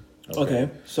race. Okay,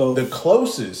 so the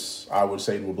closest I would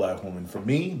say to a black woman for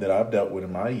me that I've dealt with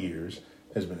in my years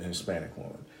has been a Hispanic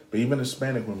woman. But even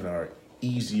Hispanic women are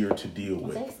easier to deal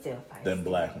with than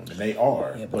black women. They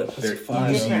are, but they're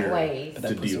easier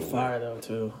to deal with. Fire though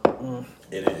too.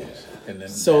 It is, and then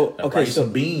rice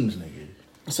and beans, nigga.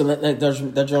 So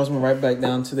that draws me right back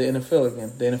down to the NFL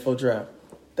again, the NFL draft.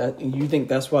 That you think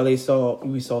that's why we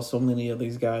saw so many of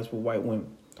these guys with white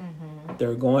women. Mm-hmm.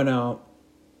 They're going out,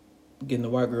 getting the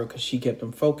white girl because she kept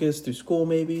him focused through school,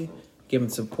 maybe giving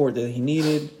support that he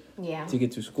needed. Yeah. To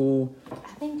get through school. I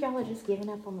think y'all are just giving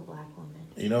up on the black woman.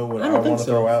 You know what I want to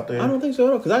throw out there? I don't think so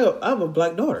at all, because I have a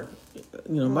black daughter.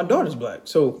 You know, my daughter's black.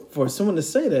 So for someone to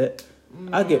say that,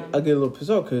 I get a little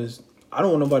pissed off because I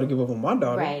don't want nobody to give up on my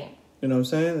daughter. Right. You know what I'm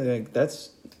saying? Like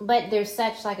that's. But there's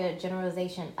such like a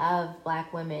generalization of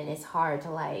black women. It's hard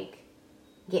to like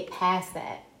get past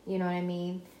that. You know what I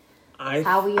mean?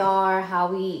 How we are,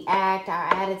 how we act,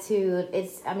 our attitude.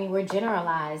 We're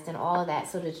generalized and all of that.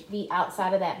 So to be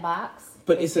outside of that box,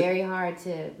 but it's very hard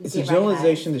to. It's a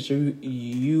generalization that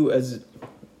you as.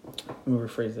 Let me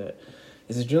rephrase that.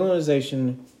 It's a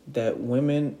generalization that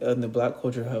women in the black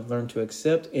culture have learned to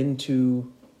accept and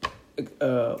to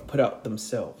put out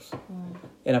themselves,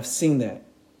 and I've seen that.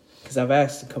 Because I've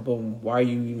asked a couple of them, why are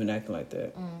you even acting like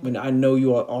that? When I know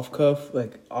you are off cuff,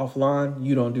 like offline,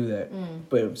 you don't do that.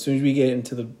 But as soon as we get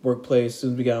into the workplace, as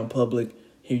soon as we get out in public,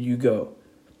 here you go.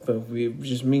 But if we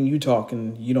just me and you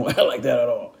talking, you don't act like that at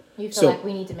all. You feel like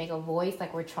we need to make a voice,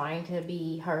 like we're trying to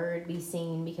be heard, be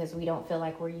seen, because we don't feel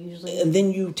like we're usually... And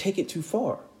then you take it too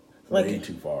far. Way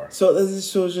too far. So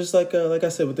it's just like I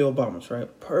said with the Obamas,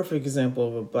 right? Perfect example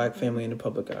of a black family in the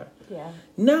public eye. Yeah.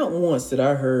 Not once did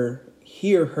I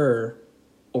hear her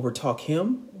overtalk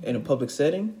him in a public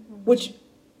setting, which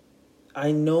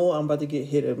I know I'm about to get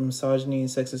hit at misogyny and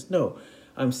sexist. No,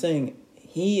 I'm saying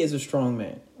he is a strong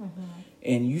man.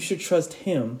 And you should trust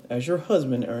him as your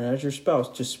husband or as your spouse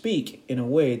to speak in a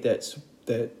way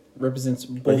that represents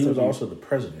both. But he was also the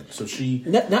president, so she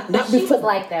not before. She was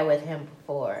like that with him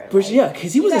before. But like,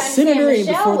 because he was a senator, and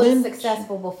before was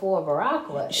successful before Barack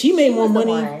was. She made more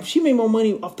money. She made more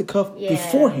money off the cuff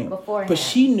before him. But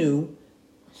she knew.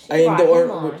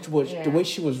 The way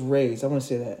she was raised, I want to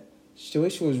say that. The way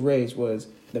she was raised was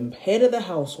the head of the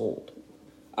household.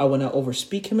 I will not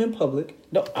overspeak him in public.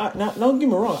 No, don't get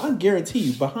me wrong. I guarantee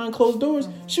you, behind closed doors,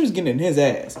 she was getting in his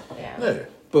ass. Yeah.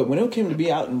 But when it came to be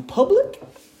out in public,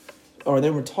 or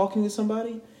they were talking to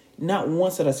somebody, not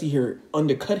once did I see her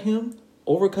undercut him,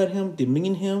 overcut him,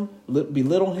 demean him,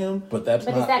 belittle him. But is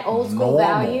that old school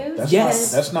values?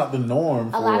 That's not the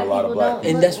norm for a lot of black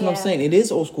people. And that's what I'm saying. It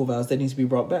is old school values that needs to be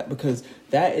brought back, because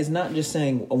that is not just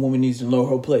saying a woman needs to know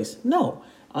her place. No,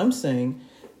 I'm saying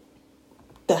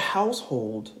the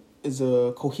household is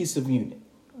a cohesive unit.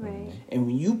 Right. And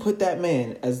when you put that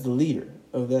man as the leader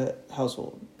of that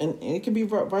household, and it can be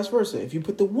vice versa. If you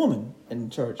put the woman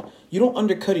in charge, you don't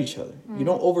undercut each other. You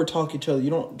don't overtalk each other. You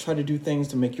don't try to do things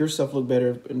to make yourself look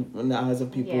better in the eyes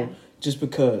of people just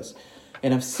because.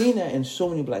 And I've seen that in so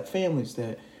many black families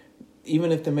that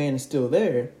even if the man is still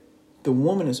there, the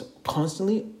woman is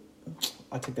constantly...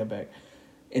 I take that back.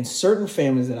 In certain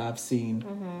families that I've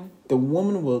seen, the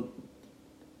woman will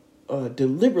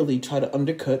deliberately try to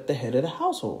undercut the head of the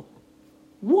household.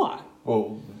 Why?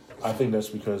 Well, I think that's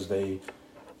because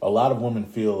a lot of women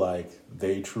feel like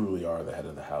they truly are the head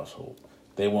of the household.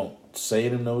 They won't say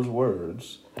it in those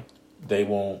words. They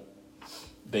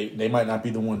might not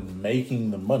be the one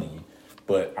making the money,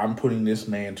 but I'm putting this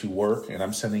man to work and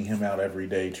I'm sending him out every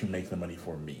day to make the money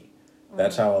for me.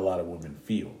 That's how a lot of women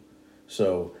feel.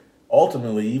 So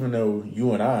ultimately, even though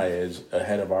you and I, as a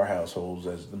head of our households,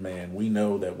 as the man, we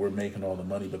know that we're making all the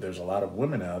money, but there's a lot of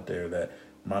women out there that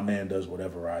my man does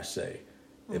whatever I say.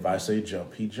 If I say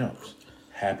jump, he jumps.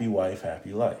 Happy wife,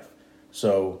 happy life.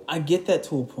 So I get that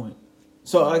to a point.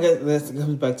 So I guess that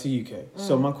comes back to UK.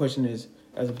 So my question is,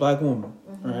 as a black woman,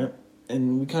 right?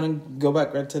 And we kind of go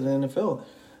back right to the NFL.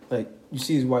 Like, you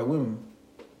see these white women.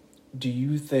 Do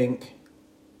you think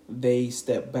they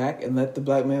step back and let the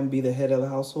black man be the head of the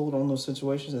household on those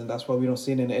situations? And that's why we don't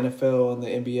see it in the NFL and the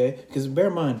NBA? Because bear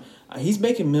in mind, he's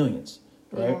making millions.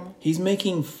 right? Yeah. He's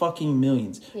making fucking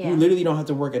millions. Yeah. You literally don't have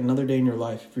to work another day in your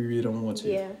life if you really don't want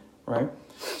to. Yeah. Right?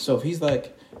 So if he's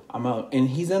like, I'm out, and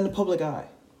he's in the public eye,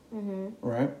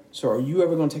 right? So are you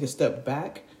ever going to take a step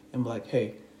back and be like,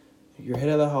 hey, you're head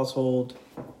of the household,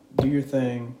 do your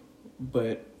thing,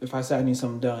 but if I say I need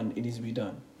something done, it needs to be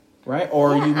done. Right?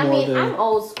 Or are you more I'm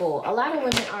old school. A lot of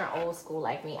women aren't old school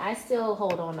like me. I still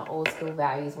hold on to old school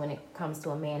values when it comes to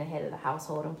a man ahead of the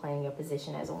household and playing your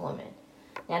position as a woman.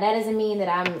 Now, that doesn't mean that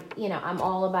I'm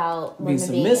all about women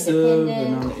being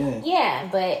independent. Yeah,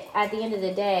 but at the end of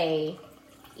the day,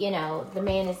 the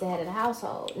man is the head of the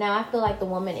household. Now, I feel like the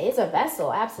woman is a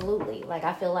vessel, absolutely. Like,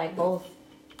 I feel like both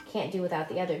can't do without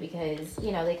the other because,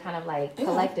 they kind of like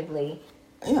collectively...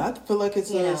 Yeah, I feel like it's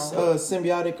a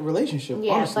symbiotic relationship.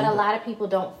 Yeah, honestly. But a lot of people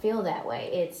don't feel that way.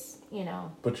 It's,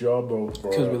 But y'all both...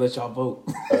 Because we let y'all vote.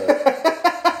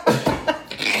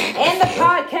 And the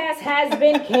podcast has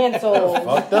been canceled.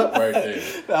 Fucked up right there.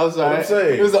 I'm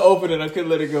sorry. It was an opening. I couldn't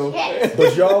let it go. Yes.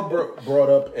 But y'all brought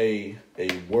up a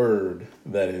word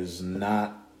that is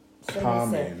not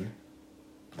common.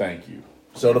 Thank you.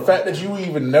 So the fact that you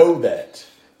even know that...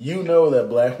 You know that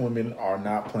black women are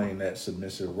not playing that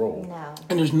submissive role. No.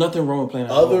 And there's nothing wrong with playing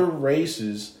that Other role.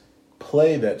 races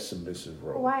play that submissive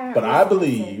role. Why aren't but I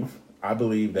believe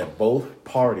that both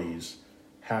parties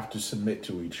have to submit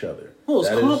to each other. Well, it's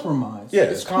compromise.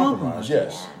 It's compromise,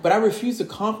 yes. Yeah. But I refuse to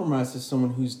compromise to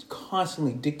someone who's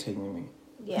constantly dictating to me.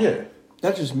 Yeah.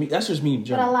 That's just me in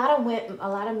general. But a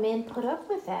lot of men put up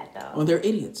with that, though. Well, they're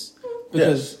idiots.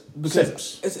 Because it's like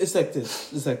this. It's like this.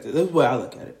 This is the way I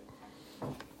look at it.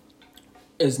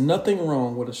 There's nothing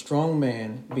wrong with a strong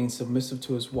man being submissive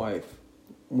to his wife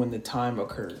when the time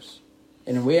occurs.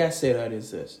 And the way I say that is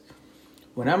this.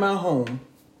 When I'm at home,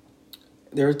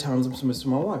 there are times I'm submissive to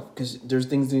my wife because there's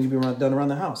things that need to be done around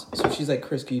the house. So she's like,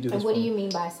 Chris, can you do this? And what do you mean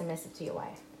by submissive to your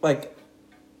wife? Like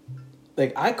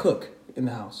I cook in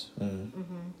the house. Mm-hmm.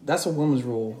 That's a woman's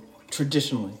role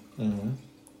traditionally. Mm-hmm.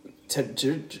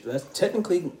 That's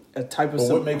technically a type of. But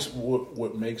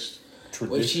what makes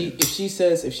tradition? If she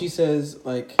says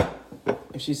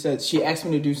she asked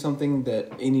me to do something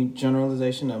that any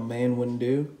generalization a man wouldn't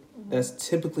do, that's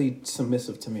typically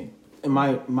submissive to me in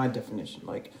my definition.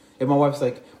 Like if my wife's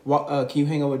like, can you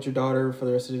hang out with your daughter for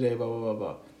the rest of the day? Blah blah blah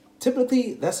blah.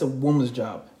 Typically, that's a woman's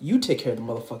job. You take care of the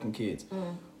motherfucking kids.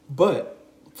 But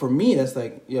for me, that's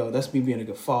like, that's me being a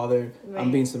good father. Right.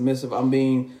 I'm being submissive. I'm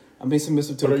being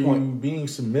submissive to the point. Are you being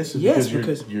submissive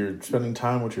because you're spending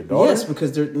time with your daughter? Yes,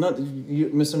 because they're not. You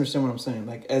misunderstand what I'm saying.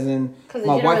 Like, as in,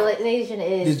 my wife.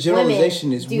 This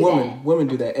generalization is women. Women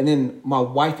do that, and then my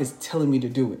wife is telling me to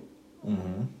do it.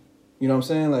 Mm-hmm. You know what I'm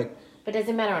saying? Like, but does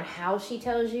it matter on how she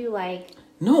tells you? Like,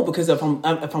 no, because if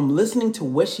I'm listening to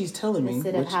what she's telling me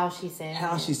instead of how she's saying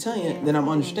she's telling it, then I'm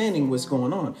understanding what's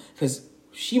going on. Because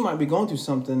she might be going through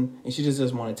something, and she just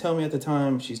doesn't want to tell me at the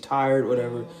time. She's tired,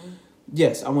 whatever.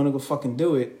 Yes, I want to go fucking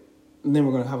do it. And then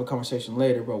we're going to have a conversation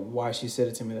later about why she said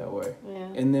it to me that way. Yeah.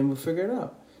 And then we'll figure it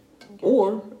out.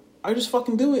 Or I just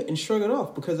fucking do it and shrug it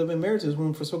off because I've been married to this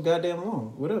woman for so goddamn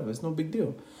long. Whatever, it's no big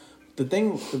deal. The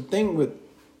thing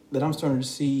that I'm starting to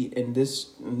see in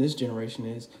this generation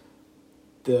is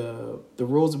the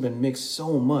roles have been mixed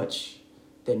so much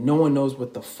that no one knows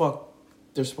what the fuck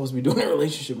they're supposed to be doing in a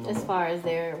relationship no more. As far as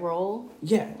their role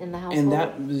in the household. And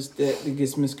that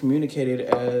gets miscommunicated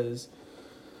as,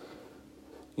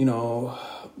 you're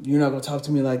not going to talk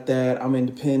to me like that. I'm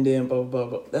independent, blah, blah,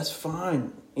 blah. That's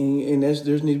fine. And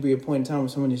there's need to be a point in time where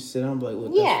somebody should sit down and be like,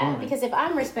 look, that's fine. Because if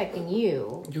I'm respecting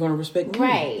you... You're going to respect me.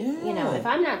 Right. Yeah. If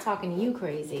I'm not talking to you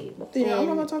crazy... Then I'm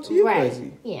not going to talk to you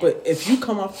crazy. Yeah. But if you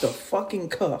come off the fucking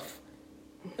cuff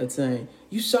and saying,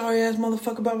 you sorry ass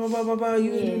motherfucker, blah, blah, blah, blah, blah,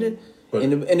 you do that.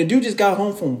 And the dude just got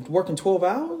home from working 12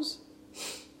 hours?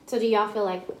 So do y'all feel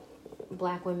like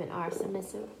black women are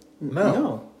submissive?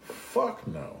 No. Fuck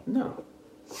no. No.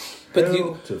 But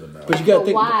you gotta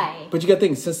think. Why? But you gotta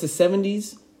think. Since the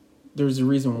 70s, there's a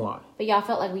reason why. But y'all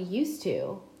felt like we used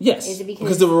to. Yes. Is it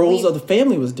because the roles of the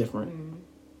family was different.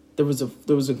 There was a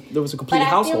complete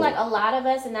household. I feel like a lot of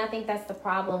us, and I think that's the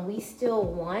problem. We still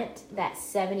want that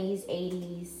 70s,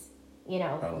 80s. I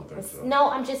don't think so. No,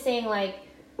 I'm just saying like.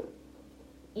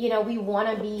 We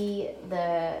want to be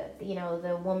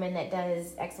the woman that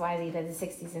does XYZ that the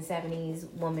 60s and 70s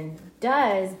woman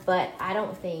does, but I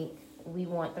don't think we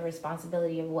want the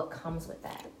responsibility of what comes with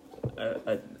that.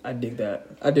 I dig that.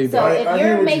 I dig that. So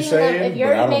if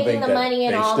you're making the money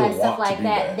and all that stuff like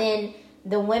that, then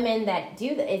the women that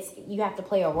do that, you have to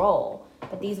play a role.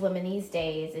 But these women these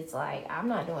days, it's like, I'm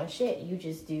not doing shit. You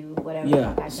just do whatever.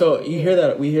 Yeah. So you hear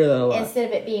that? We hear that a lot. Instead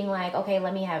of it being like, okay,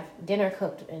 let me have dinner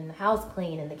cooked and the house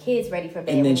clean and the kids ready for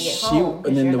bed when you get home.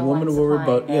 And then the woman will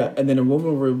rebuttal. Yeah. And then the woman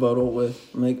will rebuttal with,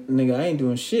 like, nigga, I ain't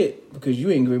doing shit because you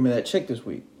ain't giving me that check this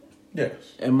week. Yes.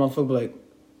 And motherfucker be like,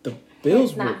 the bills.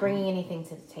 It's not bringing anything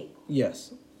to the table.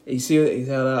 Yes. You see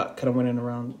how that kind of went in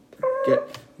around.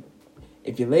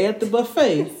 If you lay at the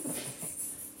buffet,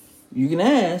 you can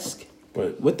ask.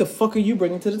 But what the fuck are you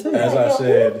bringing to the table? As I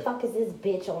said, who the fuck is this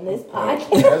bitch on this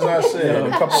podcast? As I said a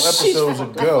couple episodes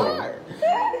ago,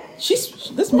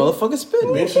 this motherfucker spitting.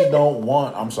 Bitches don't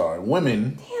want. I'm sorry,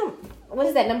 women. Damn, what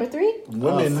is that? Number 3?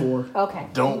 Women 4. Okay.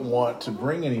 Don't want to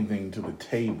bring anything to the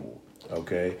table.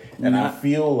 Okay, and I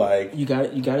feel like you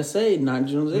got to say not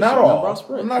generalization, not all.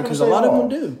 I'm not because a lot of them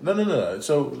do. No.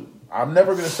 So I'm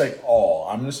never going to say all.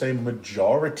 I'm going to say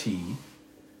majority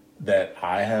that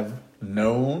I have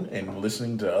known and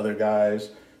listening to other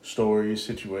guys' stories,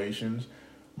 situations.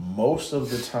 Most of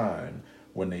the time,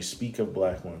 when they speak of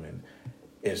black women,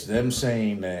 it's them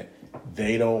saying that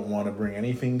they don't want to bring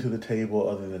anything to the table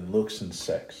other than looks and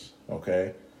sex.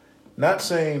 Okay. Not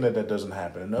saying that doesn't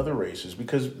happen in other races,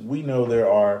 because we know there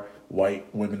are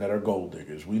white women that are gold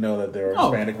diggers. We know that there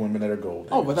are Hispanic women that are gold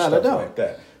diggers. Without a doubt. Like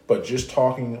that. But just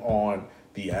talking on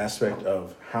the aspect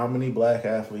of how many black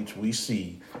athletes we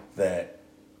see that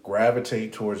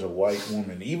gravitate towards a white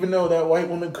woman, even though that white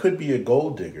woman could be a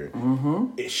gold digger,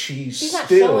 she's not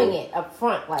still showing it up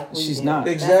front like we she's do. not.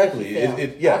 Exactly.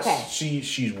 Yes. Okay.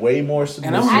 She's way more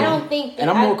submissive. And I don't think that, and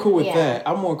I'm more cool with that.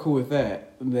 I'm more cool with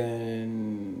that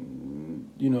than,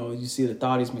 you see the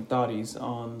thotties McThotties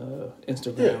on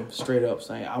Instagram straight up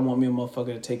saying, I want me a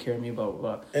motherfucker to take care of me, blah, blah,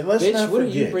 blah. And let's Bitch, not what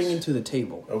forget, are you bringing to the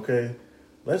table? Okay.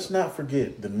 Let's not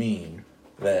forget the meme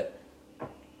that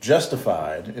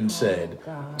Justified and said,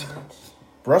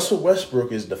 Russell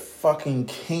Westbrook is the fucking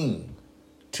king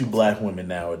to black women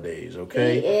nowadays,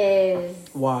 okay? He is.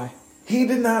 Why? He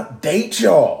did not date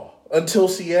y'all until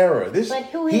Sierra.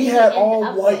 He had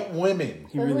all white women.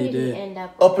 He really did. End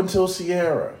up until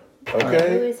Sierra.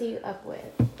 Okay? Who is he up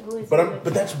with? But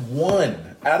that's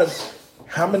one out of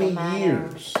how many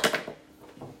years?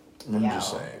 I'm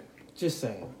just saying. Just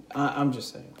saying. I'm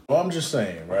just saying. Well, I'm just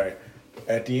saying, right?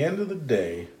 At the end of the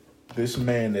day, this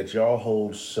man that y'all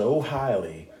hold so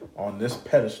highly on this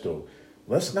pedestal,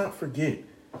 let's not forget,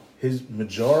 his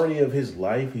majority of his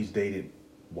life, he's dated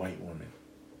white women.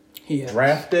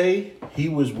 Draft day, he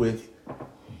was with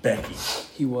Becky.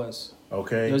 He was.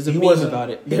 Okay? There's a meme about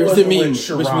it. There's a meme, which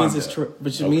means it's true.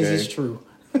 Means it's true.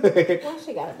 Well,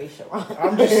 she gotta be Sharonda.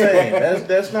 I'm just saying,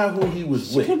 that's not who he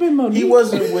was with. He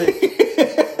wasn't with...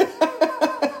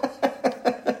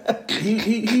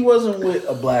 He wasn't with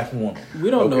a black woman.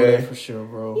 We don't know that for sure,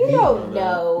 bro. You don't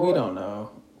know. We don't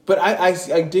know. But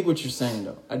I dig what you're saying,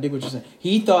 though. I dig what you're saying.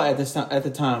 He thought at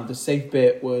the time the safe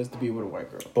bet was to be with a white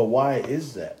girl. But why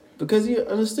is that? Because he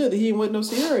understood that he ain't with no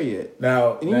Sierra yet.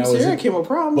 And even Sierra came with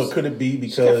problems. But could it be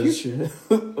because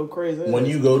crazy when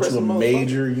you go to a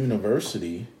major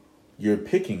university, your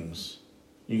pickings,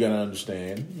 you gotta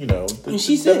understand, and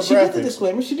she said she did the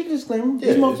disclaimer. These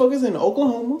motherfuckers in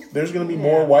Oklahoma. There's gonna be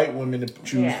more white women to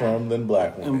choose from than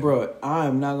black women. And bro,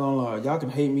 I'm not gonna lie. Y'all can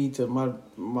hate me till my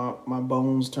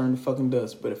bones turn to fucking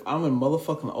dust. But if I'm in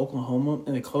motherfucking Oklahoma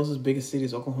and the closest biggest city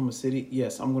is Oklahoma City,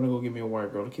 yes, I'm gonna go get me a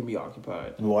white girl to keep me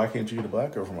occupied. Well, why can't you get a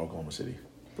black girl from Oklahoma City?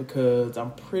 Because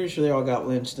I'm pretty sure they all got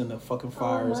lynched in the fucking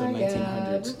fires in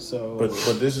 1900s. So, but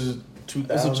this is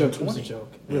 2020. It's a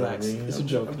joke. Relax. It's a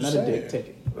joke. Not a dick.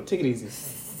 Take it easy.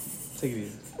 Take it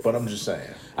easy. But I'm just saying.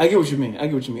 I get what you mean.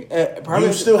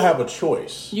 You still have a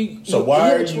choice. So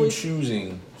why are you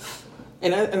choosing?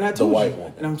 And I told the white you,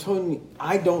 one. and I'm telling you,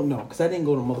 I don't know because I didn't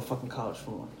go to motherfucking college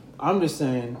for one. I'm just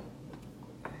saying.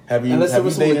 Have you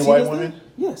dated white women?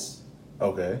 Yes.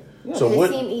 Okay. Yeah. So what?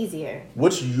 Seem easier.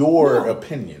 What's your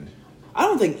opinion? I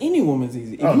don't think any woman's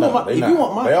easy. If you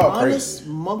want my honest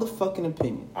motherfucking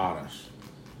opinion. Honest.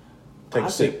 Take a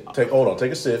sip. Take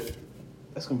a sip.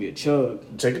 That's gonna be a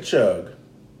chug. Take a chug.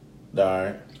 All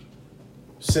right.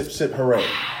 Sip, hooray.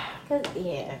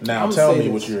 Yeah. Now tell me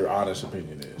what your honest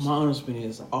opinion is. My honest opinion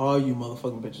is all you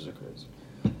motherfucking bitches are crazy.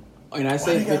 And I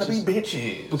say Why they gotta be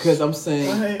bitches? Because I'm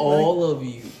saying all of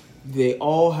you, they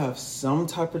all have some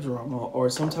type of drama or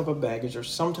some type of baggage or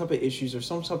some type of issues or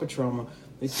some type of trauma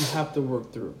that you have to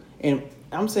work through. And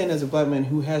I'm saying as a black man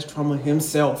who has trauma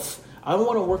himself, I don't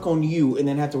want to work on you and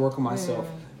then have to work on myself.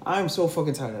 I'm so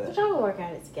fucking tired of that. But y'all will work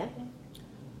out it together.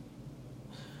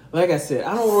 Like I said,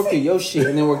 I don't work through your shit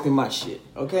and then work through my shit,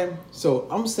 okay? So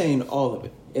I'm saying all of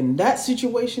it. in that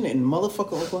situation in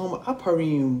motherfucking Oklahoma, I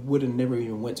probably would have never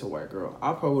even went to a white girl.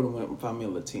 I probably would have went and found me a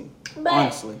Latina. But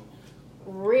honestly.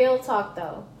 Real talk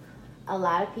though. A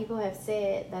lot of people have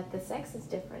said that the sex is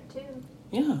different too.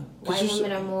 Yeah. White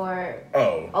women are more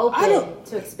open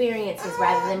to experiences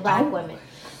rather than black women.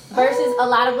 Versus a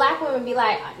lot of black women be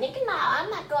like, nigga, nah, I'm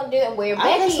not gonna do it. Where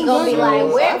Becky gonna be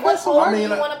like, what order you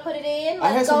want to put it in?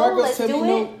 Let's go, let's do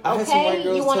it.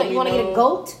 Okay, you want to get a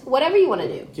goat? Whatever you want to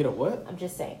do. Get a what? I'm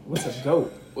just saying. What's a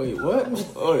goat? Wait, what?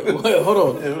 Wait,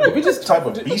 hold on. Did we just type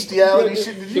of bestiality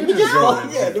shit? Did we just go?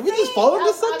 Yeah, did we just fall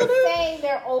into something? I'm saying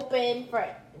they're open for.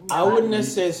 I wouldn't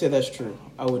necessarily say that's true.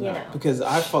 I would not, because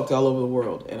I fucked all over the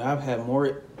world, and I've had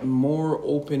more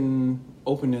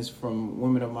openness from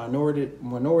women of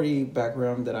minority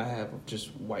background than I have of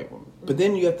just white women. But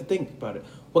then you have to think about it.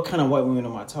 What kind of white women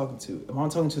am I talking to? Am I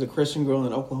talking to the Christian girl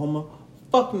in Oklahoma?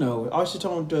 Fuck no. All she's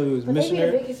talking to is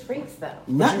missionary. They be the biggest freaks though.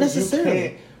 Not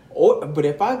necessarily. But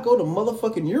if I go to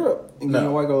motherfucking Europe and get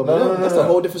a white girl, that's a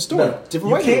whole different story.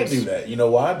 Different white girls. You can't do that. You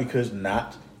know why? Because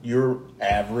not your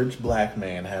average black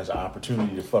man has an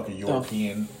opportunity to fuck a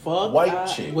European white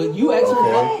chick. Well, you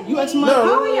asked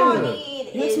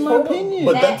my opinion.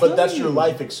 But that's your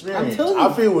life experience.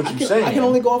 I feel what you're saying. I can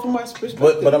only go off of my perspective.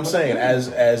 But I'm saying,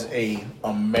 as a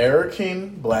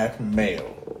American black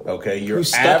male, okay, your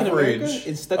average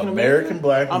American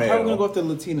black male. I'm probably gonna go after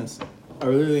Latinas. I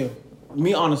really am.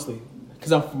 Me, honestly,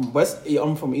 because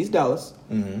I'm from East Dallas,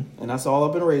 and that's all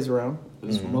I've been raised around.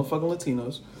 Is motherfucking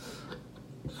Latinos.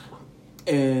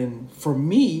 And for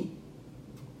me,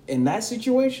 in that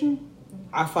situation,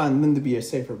 I find them to be a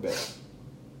safer bet.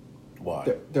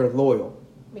 Why? They're loyal.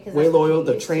 Way loyal.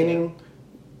 The training,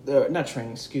 not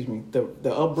training, excuse me. The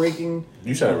upbreaking.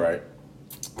 You said it right.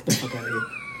 Get the fuck out of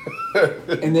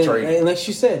here. And then, and like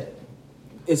she said,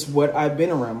 it's what I've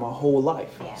been around my whole life.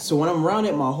 Yeah. So when I'm around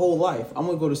it my whole life, I'm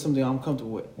gonna go to something I'm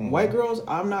comfortable with. White girls,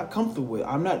 I'm not comfortable with.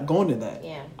 I'm not going to that.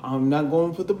 Yeah. I'm not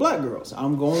going with the black girls.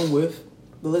 I'm going with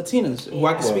the Latinas, who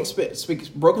I can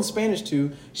speak broken Spanish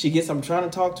to. I'm trying to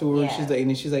talk to her,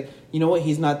 and she's like, you know what?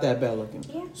 He's not that bad looking.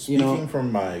 Yeah. Speaking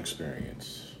from my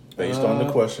experience, based on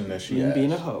the question that she asked,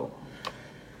 being a hoe.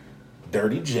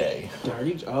 Dirty J. Now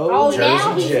he's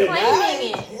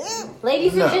claiming it.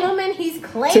 Ladies and gentlemen, he's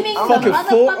claiming the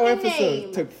motherfucking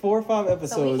name. Took 4 or 5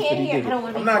 episodes. So we can't hear.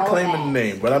 I'm not claiming the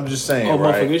name, but I'm just saying. Oh,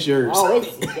 right? It's yours. Oh,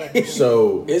 it's different.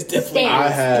 So it's different. I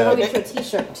have get your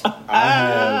T-shirt. I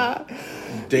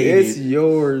have dated. It's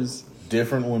yours.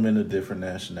 Different women of different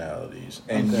nationalities,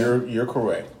 and you're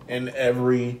correct. In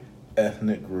every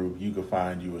ethnic group, you can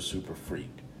find you a super freak.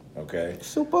 Okay,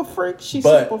 super freak. She's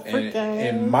super freak.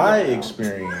 In my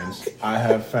experience, I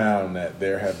have found that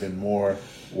there have been more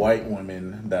white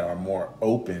women that are more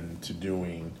open to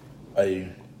doing a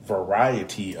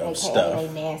variety of stuff.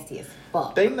 They nasty as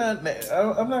fuck. They not.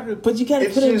 I'm not gonna. But you got to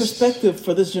put it in perspective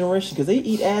for this generation, because they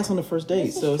eat ass on the first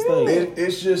date. So it's like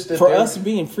it's just that for us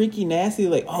being freaky nasty.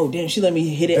 Like, oh damn, she let me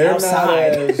hit it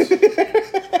outside.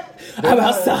 I'm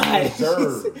outside.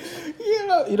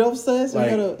 You know what I'm saying? So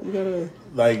you gotta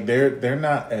like they're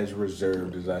not as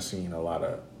reserved as I've seen a lot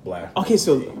of black. Okay,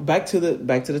 so back to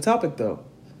the topic though.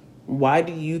 Why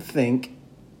do you think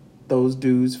those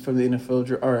dudes from the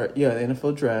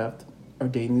NFL draft are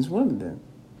dating these women then?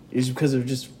 Is it because of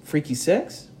just freaky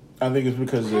sex? I think it's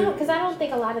because I don't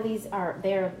think a lot of these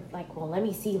they're like, well, let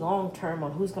me see long term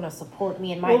on who's going to support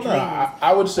me in my dreams.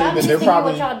 I would say that they're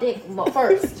probably what y'all did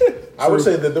first. I would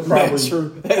say that they're probably That's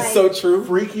true. That's so true.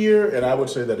 Freakier, and I would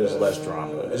say that it's less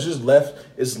drama. It's just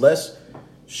less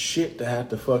shit to have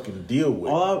to fucking deal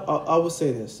with. I will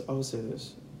say this.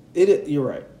 You're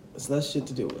right. It's less shit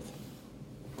to deal with,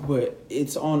 but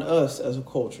it's on us as a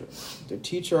culture to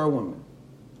teach our women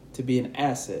to be an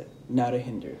asset, not a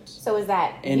hindrance. So is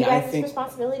that you guys'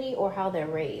 responsibility or how they're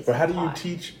raised? But how do you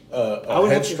teach a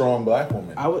headstrong black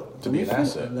woman to be an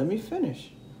asset? Let me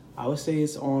finish. I would say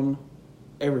it's on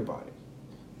everybody,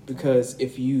 because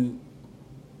if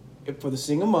for the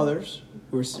single mothers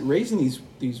who are raising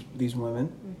these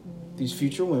women, these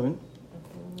future women,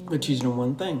 we're teaching them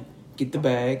one thing: get the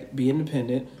bag, be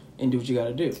independent, and do what you got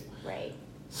to do. Right.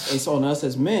 It's on us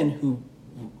as men who,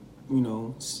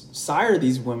 sire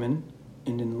these women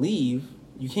and then leave.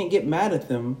 You can't get mad at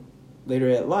them later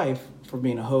at life for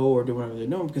being a hoe or doing whatever they're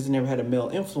doing, because they never had a male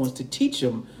influence to teach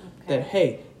them that,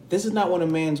 hey, this is not what a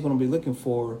man's going to be looking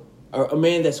for, or a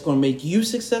man that's going to make you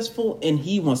successful and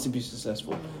he wants to be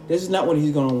successful. This is not what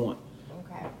he's going to want.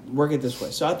 Okay. Work it this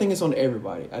way. So I think it's on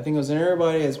everybody. I think it's on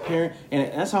everybody as a parent,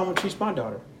 and that's how I'm going to treat my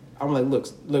daughter. I'm like,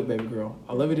 look, baby girl,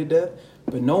 I love you to death,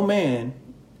 but no man,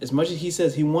 as much as he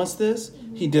says he wants this,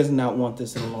 he does not want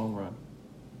this in the long run.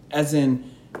 As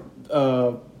in,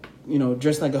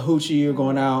 dressing like a hoochie or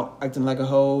going out, acting like a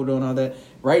hoe, doing all that.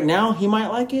 Right now, he might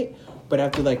like it, but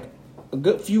after like a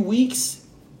good few weeks,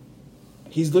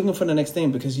 he's looking for the next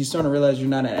thing because he's starting to realize you're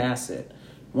not an asset.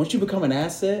 Once you become an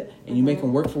asset and you make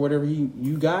him work for whatever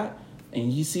you got,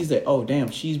 and he sees that, oh,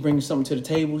 damn, she's bringing something to the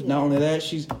table. Yeah. Not only that,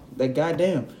 she's like,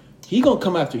 goddamn, he gonna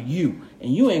come after you,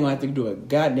 and you ain't gonna have to do a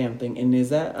goddamn thing. And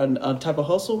is that a type of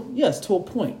hustle? Yes, to a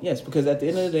point. Yes, because at the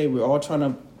end of the day, we're all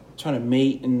trying to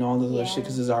mate and all this other shit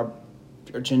because it's our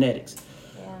genetics.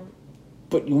 Yeah.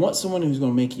 But you want someone who's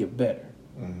gonna make you better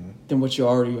than what you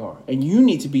already are, and you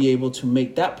need to be able to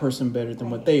make that person better than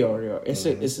what they already are. It's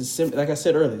like I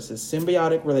said earlier, it's a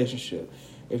symbiotic relationship.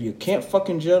 If you can't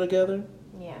fucking gel together,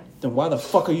 then why the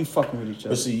fuck are you fucking with each other?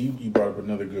 But see, you brought up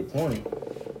another good point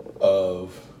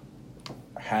of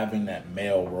having that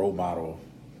male role model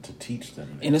to teach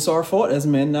them. And it's our fault as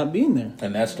men not being there.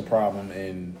 And that's the problem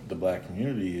in the black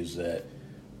community is that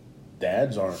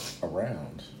dads aren't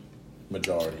around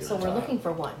majority of the time. So we're looking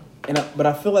for one. But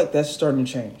I feel like that's starting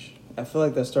to change. I feel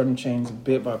like that's starting to change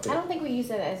bit by bit. I don't think we use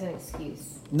that as an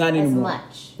excuse. Not anymore. As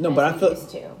much. No, but I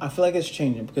feel like it's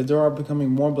changing because there are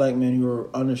becoming more black men who are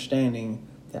understanding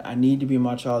that I need to be in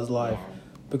my child's life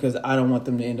because I don't want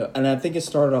them to end up. And I think it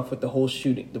started off with the whole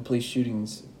the police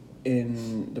shootings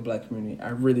in the black community.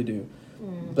 I really do.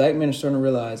 Black men are starting to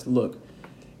realize, look,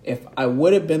 if I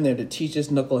would have been there to teach this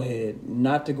knucklehead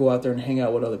not to go out there and hang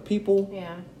out with other people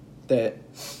that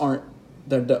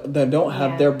don't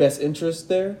have their best interests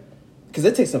there, because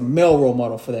it takes a male role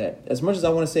model for that. As much as I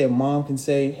want to say a mom can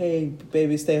say, "Hey,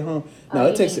 baby, stay home," no,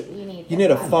 it takes you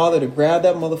need a father to grab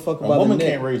that motherfucker by the neck. A woman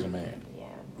can't raise a man.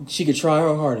 She could try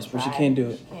her hardest, but she can't do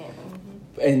it.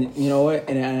 And you know what?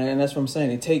 And that's what I'm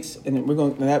saying. It takes, and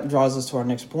that draws us to our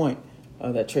next point,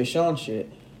 that Trayshawn shit.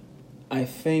 I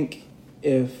think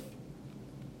if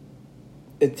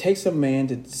it takes a man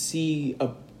to see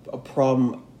a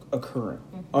problem occurring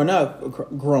or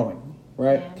not growing,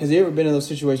 right? Because you ever been in those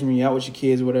situations when you're out with your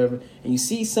kids or whatever, and you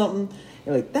see something,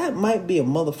 you're like, that might be a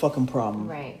motherfucking problem.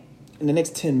 Right. In the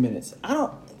next 10 minutes,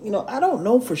 I don't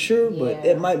know for sure, but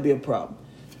it might be a problem.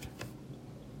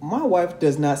 My wife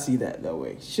does not see that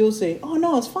way. She'll say, "Oh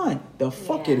no, it's fine." The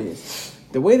fuck it is.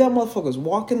 The way that motherfucker's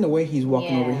walking, the way he's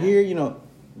walking over here,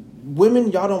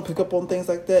 women, y'all don't pick up on things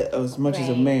like that as much as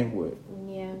a man would.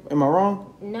 Yeah. Am I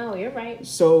wrong? No, you're right.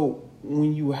 So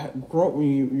when you're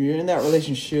in that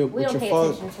relationship with your father, we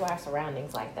don't pay attention to our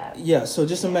surroundings like that. Yeah. So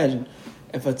just imagine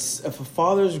if a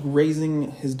father's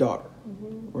raising his daughter,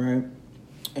 right?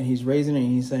 And he's raising her and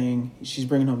he's saying, she's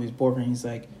bringing home his boyfriend. He's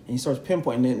like, and he starts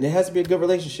pinpointing it. There has to be a good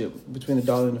relationship between the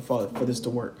daughter and the father for this to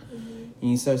work. And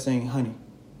he starts saying, "Honey,"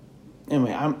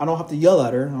 anyway, I don't have to yell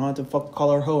at her. I don't have to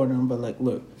call her a hoe or nothing. But like,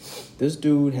 look, this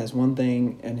dude has one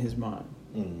thing in his mind.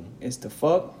 It's to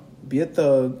fuck, be a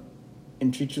thug,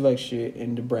 and treat you like shit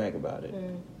and to brag about it.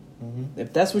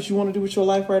 If that's what you want to do with your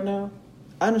life right now,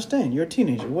 I understand. You're a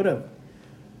teenager, whatever.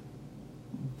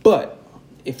 But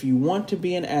if you want to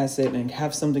be an asset and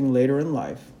have something later in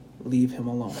life, leave him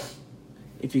alone.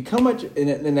 If you come at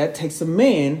and that takes a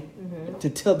man to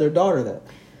tell their daughter that.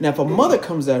 Now, if a mother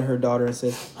comes at her daughter and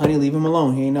says, "Honey, leave him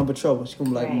alone. He ain't nothing but trouble," she's gonna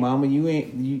be like, "Mama,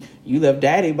 you left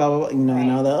Daddy," blah blah blah.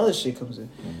 And all that other shit comes in.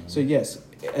 So yes,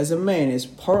 as a man, it's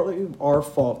partly our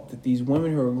fault that these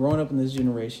women who are growing up in this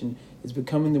generation is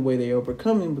becoming the way they are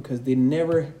becoming because they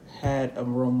never had a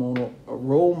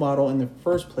role model in the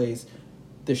first place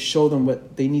to show them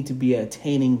what they need to be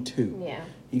attaining to. Yeah.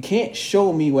 You can't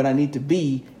show me what I need to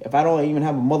be if I don't even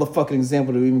have a motherfucking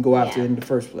example to even go after in the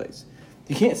first place.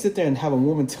 You can't sit there and have a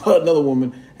woman tell another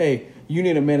woman, "Hey, you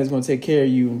need a man that's going to take care of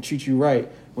you and treat you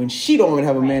right," when she don't even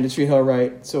have a man to treat her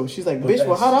right. So she's like, "Bitch,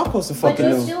 well, how am I supposed to fucking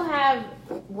know?" But you still have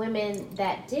women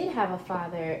that did have a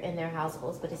father in their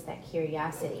households, but it's that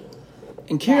curiosity.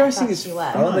 And curiosity is fine.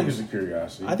 I don't think it's a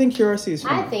curiosity. I think curiosity is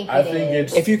fine. I think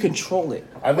it's if you control it.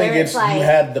 I think it's like, you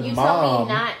had the you mom. You told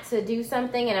me not to do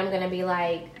something, and I'm going to be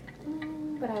like,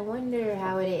 but I wonder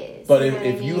how it is. But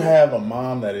if you have a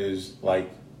mom that is like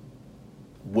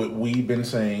what we've been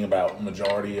saying about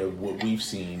majority of what we've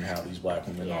seen, how these black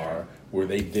women are, where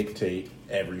they dictate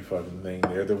every fucking thing.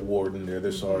 They're the warden, they're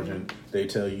the sergeant. They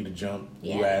tell you to jump,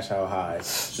 you ask how high.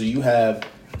 So you have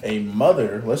a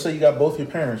mother, let's say you got both your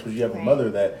parents, but you have a mother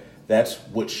that's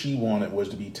what she wanted was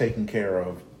to be taken care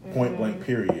of, point blank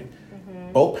period.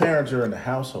 Both parents are in the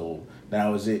household.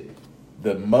 Now, is it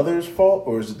the mother's fault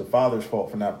or is it the father's fault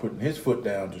for not putting his foot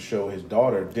down to show his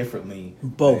daughter differently?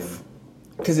 Both.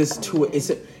 Because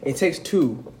it takes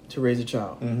two to raise a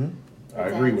child. I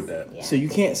agree with that. Yeah. So you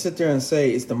can't sit there and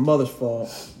say it's the mother's fault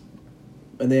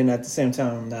And then at the same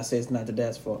time, I'm not saying it's not the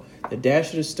dad's fault. The dad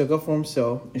should have stuck up for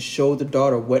himself and showed the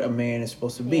daughter what a man is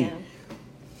supposed to be. Yeah.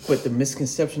 But the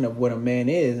misconception of what a man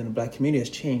is in the black community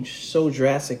has changed so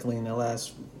drastically in the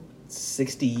last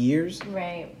 60 years.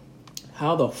 Right.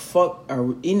 How the fuck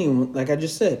are anyone, like I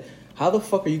just said, how the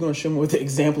fuck are you going to show me what the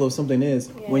example of something is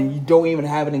when you don't even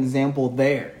have an example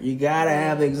there? You got to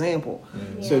have the example.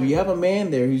 Mm-hmm. So if you have a man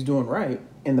there who's doing right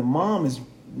and the mom is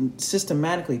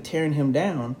systematically tearing him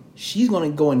down, she's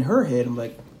going to go in her head and be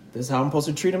like, this is how I'm supposed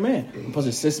to treat a man. I'm supposed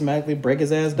to systematically break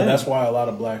his ass down. But that's why a lot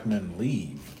of black men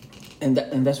leave. And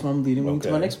that's why I'm leading me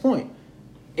to my next point.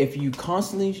 If you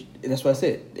constantly, that's what I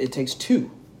said, it takes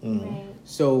two. Mm-hmm. Right.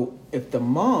 So if the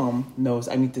mom knows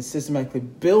I need to systematically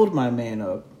build my man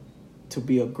up to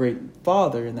be a great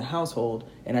father in the household,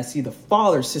 and I see the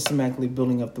father systematically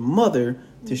building up the mother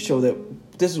to show that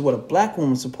this is what a black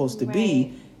woman's supposed to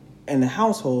be in the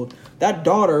household, that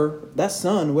daughter, that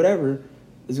son, whatever,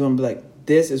 is going to be like,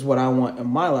 this is what I want in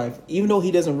my life, even though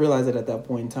he doesn't realize it at that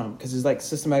point in time, because it's like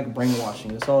systematic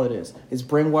brainwashing. That's all it is. It's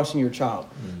brainwashing your child.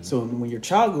 Mm-hmm. So when your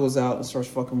child goes out and starts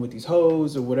fucking with these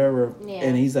hoes or whatever,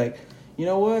 and he's like, you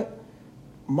know what?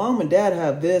 Mom and dad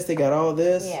have this. They got all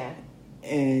this. Yeah.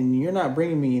 And you're not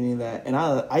bringing me any of that. And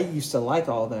I used to like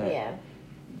all that. Yeah.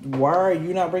 Why are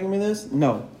you not bringing me this?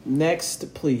 No.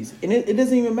 Next, please. And it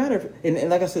doesn't even matter.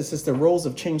 And like I said, since the roles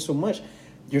have changed so much,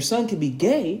 your son could be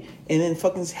gay and then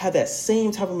fucking have that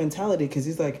same type of mentality because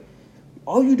he's like,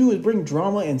 all you do is bring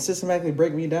drama and systematically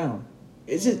break me down.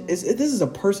 It's just this is a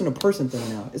person-to-person thing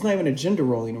now. It's not even a gender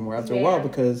role anymore after a while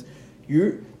because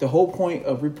the whole point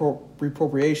of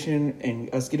reappropriation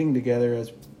and us getting together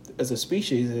as a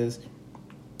species is,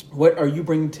 what are you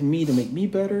bringing to me to make me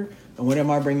better, and what am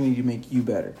I bringing to make you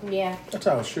better? Yeah, that's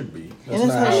how it should be.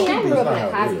 I grew up in a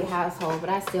Cosby household, but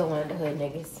I still wanted the hood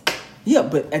niggas. Yeah,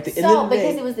 but at the end of the day,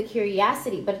 because it was the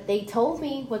curiosity, but they told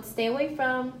me what to stay away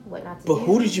from, what not to do. But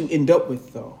who did you end up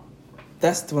with, though?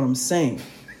 That's what I'm saying.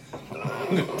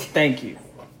 Thank you.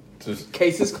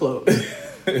 Case is closed.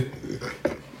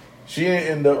 She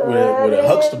didn't end up with a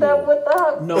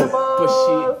Huxtable. No,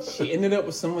 but she ended up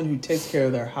with someone who takes care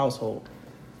of their household.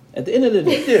 At the end of the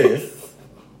day,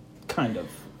 kind of.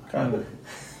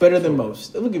 Better than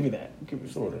most. We'll give you that.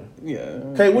 Sort of. Yeah.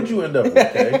 Okay, what'd you end up with,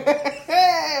 Kay?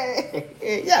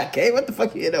 Yeah, Kay, what the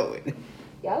fuck you end up with?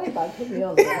 Y'all ain't about to put me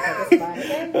on the spot,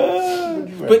 okay?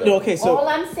 But no, okay, so all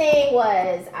I'm saying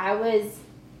was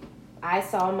I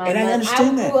saw my. And I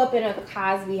understand that. I grew up in a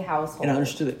Cosby household, and I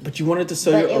understood it. But you wanted to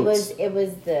sow your oats. It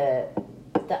was the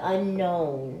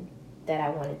unknown that I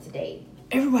wanted to date.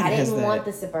 Everybody has that. I didn't want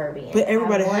the suburban. But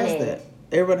everybody has that.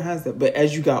 Everyone has that. But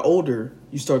as you got older,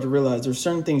 you start to realize there's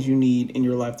certain things you need in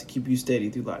your life to keep you steady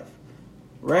through life.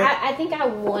 Right? I think I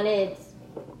wanted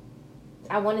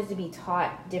to be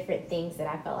taught different things that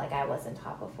I felt like I wasn't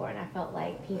taught before, and I felt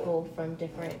like people from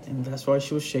different. And that's why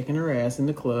she was shaking her ass in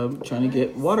the club trying to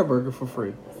get Whataburger for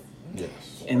free. Yes.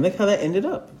 And look how that ended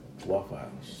up. Waffle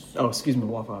House. Oh, excuse me,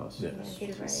 Waffle House. Yes.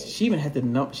 She even had the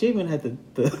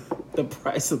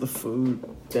price of the food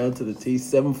down to the T,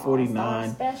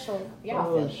 $7.49. Special.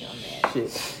 Y'all feel me on that.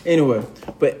 Shit. Anyway,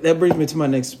 but that brings me to my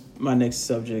next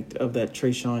subject of that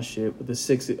Trayshawn shit with the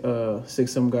six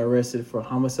of them got arrested for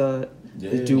homicide. Yeah.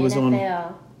 This dude was on.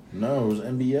 No, it was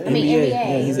NBA. NBA.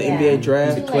 Yeah, he's an NBA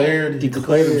draft. He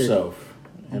declared himself.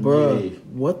 Bruh,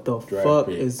 what the fuck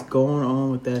is going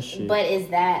on with that shit? But is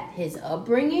that his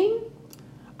upbringing?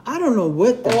 I don't know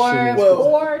what that shit is.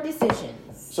 Or decisions.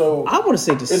 So I want to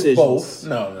say decisions. It's both.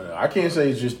 No. I can't say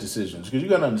it's just decisions because you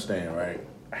got to understand, right?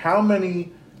 How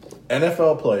many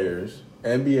NFL players,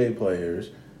 NBA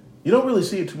players, you don't really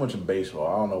see it too much in baseball.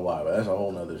 I don't know why, but that's a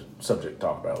whole nother subject to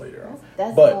talk about later on.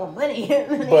 That's more money.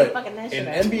 But in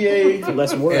NBA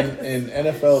less work. and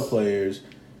NFL players,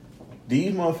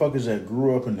 these motherfuckers that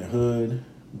grew up in the hood,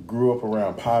 grew up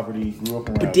around poverty, grew up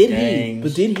around gangs.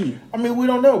 But did he? I mean, we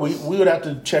don't know. We would have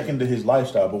to check into his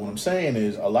lifestyle. But what I'm saying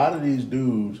is a lot of these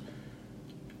dudes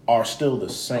are still the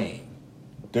same.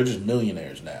 They're just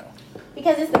millionaires now.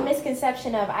 Because it's the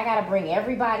misconception of I got to bring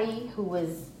everybody who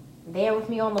was there with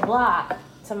me on the block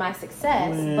to my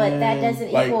success. But that doesn't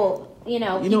equal,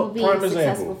 people being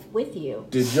successful with you.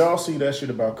 Did y'all see that shit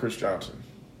about Chris Johnson?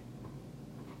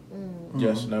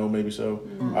 Yes, no, maybe so.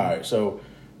 No. All right, so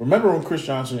remember when Chris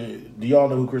Johnson? Do y'all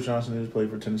know who Chris Johnson is? Played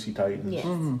for Tennessee Titans. Yes.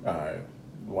 Mm-hmm. All right,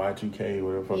 Y2K,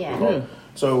 whatever the fuck they call it.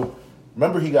 So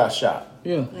remember he got shot.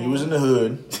 Yeah. He was in the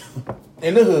hood,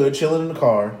 chilling in the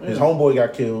car. His homeboy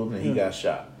got killed and he got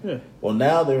shot. Yeah. Well,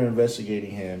 now they're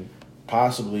investigating him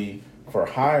possibly for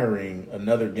hiring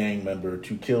another gang member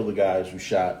to kill the guys who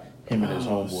shot him and his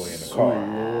homeboy in the car.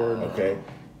 Lord. Okay,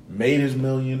 made his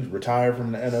millions, retired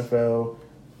from the NFL.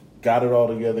 got it all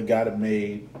together, got it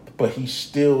made, but he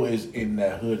still is in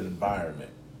that hood environment.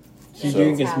 So you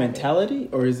think it's mentality,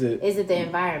 or is it? Is it the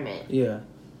environment? Yeah.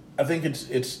 I think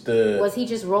it's the... Was he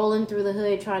just rolling through the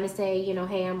hood trying to say,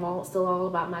 hey, I'm still all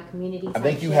about my community? I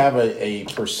think you have a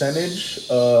percentage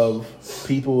of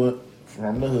people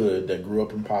from the hood that grew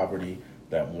up in poverty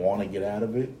that want to get out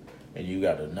of it, and you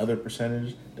got another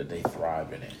percentage that they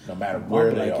thrive in it, no matter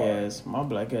where they are. My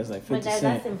black ass like 50 But Cent.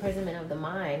 That's imprisonment of the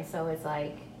mind, so it's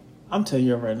like... I'm telling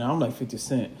you right now, I'm like 50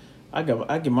 Cent. I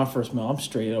get my first meal, I'm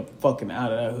straight up fucking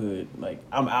out of that hood. Like,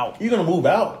 I'm out. You're going to move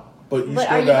out. But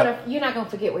you're not gonna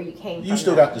forget where you came from. You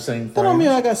still got the same friends. That don't mean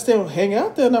I got to still hang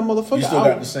out there, that motherfucker. You still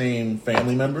got the same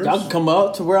family members. I can come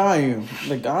out to where I am.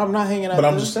 Like, I'm not hanging out there.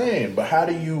 But I'm just saying, but how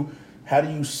do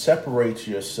you separate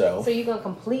yourself? So you're gonna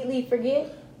completely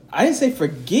forget? I didn't say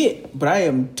forget, but I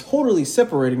am totally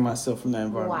separating myself from that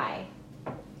environment. Why?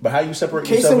 But how you separate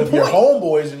yourself if your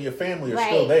homeboys and your family are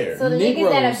still there? So the niggas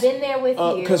that have been there with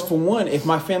you. Because for one, if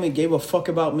my family gave a fuck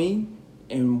about me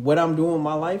and what I'm doing in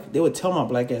my life, they would tell my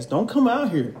black ass, don't come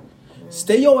out here.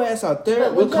 Stay your ass out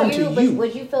there. We'll come to you.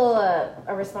 Would you feel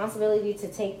a responsibility to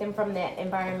take them from that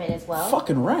environment as well?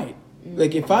 Fucking right.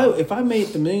 Like, if I made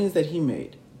the millions that he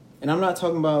made, and I'm not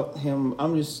talking about him,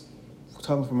 I'm just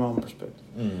talking from my own perspective.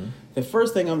 Mm-hmm. The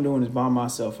first thing I'm doing is buying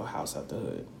myself a house out the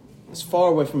hood, as far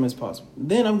away from it as possible.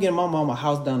 Then I'm getting my mom a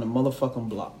house down the motherfucking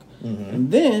block. Mm-hmm.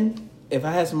 And then, if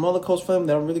I had some other close family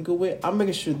that I'm really good with, I'm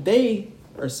making sure they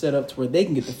are set up to where they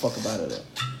can get the fuck up out of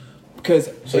there.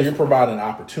 So you're providing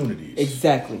opportunities.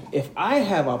 Exactly. If I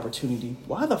have opportunity,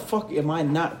 why the fuck am I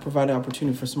not providing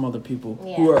opportunity for some other people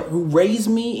who raised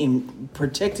me and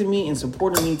protected me and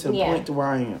supported me to the point to where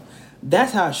I am?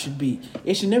 That's how it should be.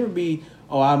 It should never be,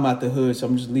 oh, I'm out the hood, so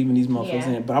I'm just leaving these motherfuckers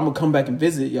in it, but I'm gonna come back and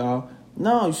visit y'all.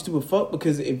 No, you stupid fuck,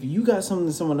 because if you got something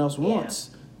that someone else wants,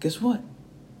 guess what?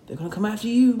 They're gonna come after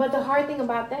you. But the hard thing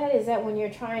about that is that when you're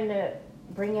trying to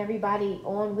bring everybody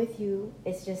on with you,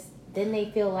 it's just, then they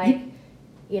feel like,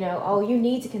 oh, you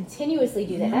need to continuously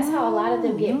do that. That's how a lot of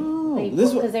them get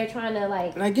because they're trying to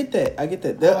like. And I get that.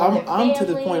 I'm to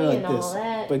the point like this.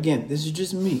 But again, this is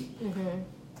just me. Mm-hmm.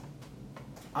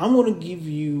 I'm going to give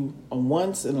you a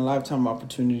once in a lifetime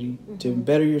opportunity to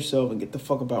better yourself and get the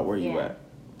fuck about where you at.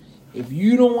 If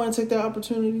you don't want to take that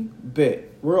opportunity, bet.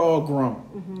 We're all grown.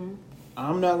 Mm-hmm.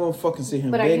 I'm not going to fucking sit here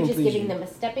and beg and please you. But are you just giving them a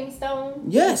stepping stone?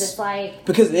 Yes.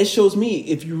 Because it shows me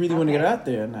if you really want to get out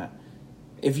there or not.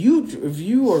 If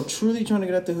you are truly trying to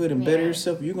get out the hood and better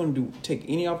yourself, you're going to take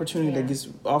any opportunity that gets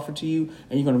offered to you,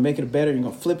 and you're going to make it better. You're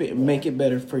going to flip it and make it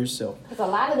better for yourself. Because a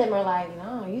lot of them are like,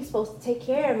 no, you're supposed to take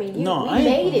care of me.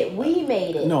 We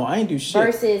made it. No, I ain't do shit.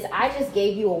 Versus, I just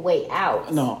gave you a way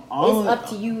out. No, it's up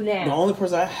to you now. The only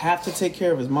person I have to take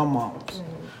care of is my mom.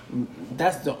 Mm-hmm.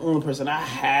 That's the only person I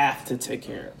have to take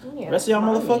care of. The rest of y'all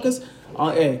motherfuckers,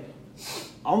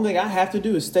 only thing I have to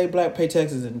do is stay black, pay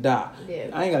taxes, and die. Yeah.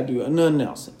 I ain't got to do nothing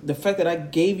else. The fact that I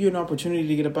gave you an opportunity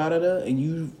to get up out of there and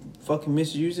you fucking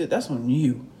misuse it, that's on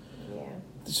you. Yeah.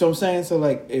 So I'm saying, so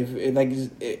like,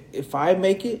 if I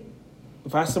make it,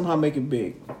 if I somehow make it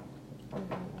big,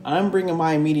 I'm bringing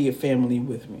my immediate family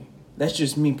with me. That's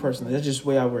just me personally. That's just the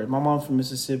way I wear it. My mom's from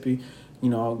Mississippi.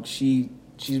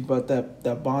 She's about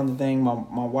that bonding thing.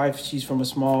 My wife, she's from a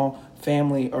small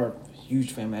family, or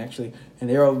huge family actually, and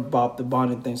they're all about the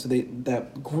bonding thing. So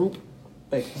that group,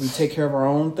 like, we take care of our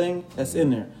own thing, that's in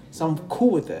there. So I'm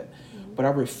cool with that. But I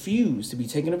refuse to be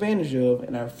taken advantage of,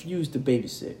 and I refuse to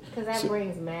babysit. Because that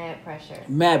brings mad pressure.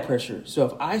 Mad pressure. So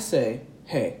if I say,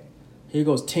 hey, here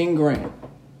goes 10 grand,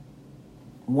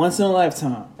 once in a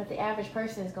lifetime. But the average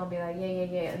person is gonna be like,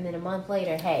 yeah, and then a month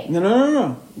later, hey.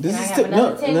 No. This is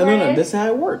no. This is how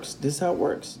it works.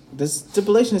 This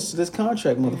stipulation is to this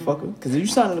contract, motherfucker. Because you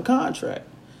signed a contract.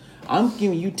 I'm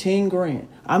giving you 10 grand.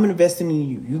 I'm investing in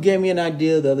you. You gave me an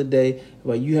idea the other day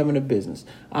about you having a business.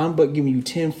 I'm but giving you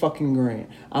 10 fucking grand.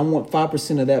 I want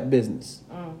 5% of that business.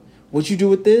 What you do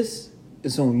with this,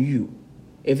 it's on you.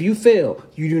 If you fail,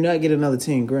 you do not get another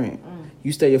 10 grand.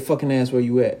 You stay your fucking ass where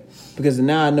you at. Because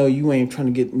now I know you ain't trying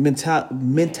to get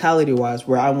mentality-wise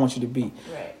where I want you to be.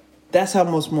 Right. That's how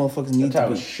most motherfuckers need to be. That's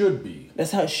how it should be.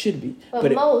 That's how it should be.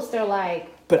 But most are like...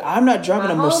 But I'm not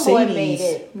driving a Mercedes. Made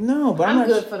it. No, but I'm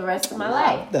good for the rest of my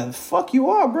life. The fuck you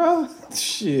are, bro.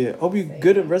 Shit. Hope you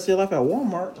good at the rest of your life at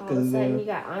Walmart. All of a sudden, you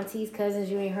got aunties, cousins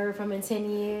you ain't heard from in 10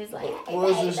 years. Like, well,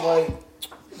 it's just like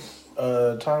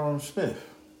Tyron Smith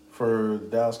for the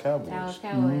Dallas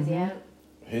Cowboys. Yeah.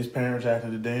 His parents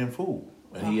acted a damn fool.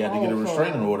 And he had to get a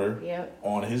restraining order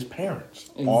on his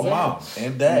parents, on mom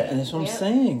and dad. And that's what I'm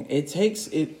saying. It takes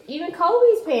it. Even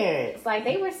Kobe's parents, like,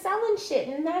 they were selling shit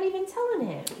and not even telling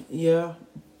him. Yeah,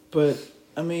 but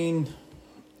I mean,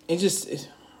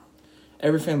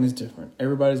 every family's different.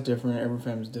 Everybody's different. Every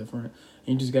family's different.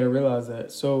 And you just got to realize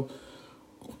that. So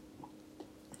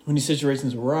when these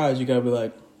situations arise, you got to be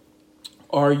like,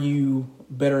 are you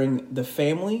bettering the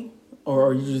family or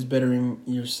are you just bettering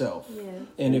yourself? Yeah.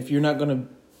 And if you're not going to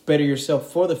better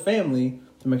yourself for the family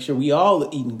to make sure we all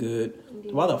eating good,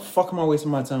 why the fuck am I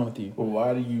wasting my time with you? Well,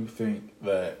 why do you think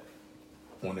that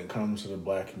when it comes to the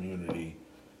black community,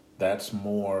 that's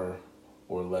more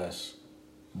or less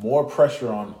more pressure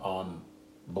on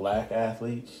black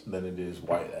athletes than it is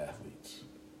white athletes?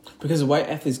 Because white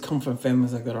athletes come from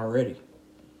families like that already.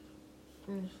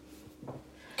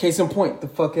 Case in point, the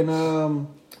fucking the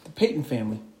Peyton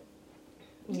family.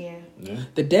 Yeah.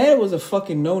 The dad was a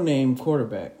fucking no-name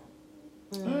quarterback.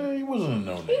 He wasn't a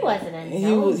no-name. He wasn't a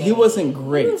no-name. He wasn't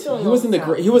great.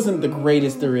 He wasn't the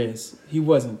greatest there is. He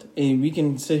wasn't. And we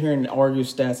can sit here and argue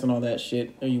stats and all that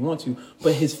shit if you want to,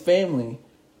 but his family,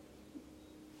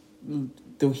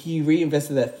 though, he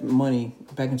reinvested that money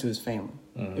back into his family.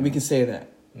 Mm-hmm. And we can say that.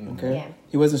 Mm-hmm. Okay? Yeah.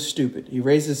 He wasn't stupid. He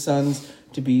raised his sons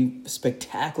to be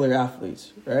spectacular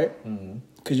athletes, right?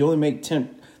 Because you only make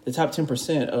the top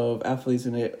 10% of athletes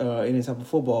in any type of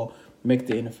football make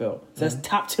the NFL. So that's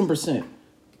top 10%.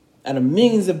 Out of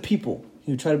millions of people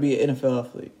who try to be an NFL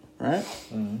athlete, right?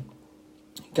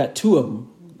 Got 2 of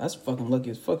them. That's fucking lucky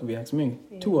as fuck if you ask me.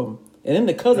 Yeah. 2 of them. And then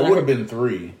the cousin... It would have been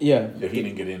 3 if he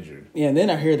didn't get injured. Yeah, and then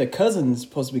I hear the cousin's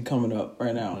supposed to be coming up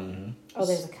right now. Oh,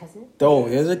 there's a cousin? Oh,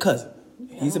 there's a cousin.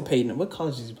 He's a Peyton. What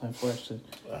college is he playing for, actually?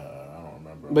 I don't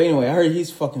remember. But anyway, I heard he's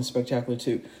fucking spectacular,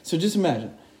 too. So just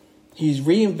imagine. He's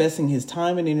reinvesting his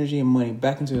time and energy and money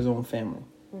back into his own family,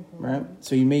 right?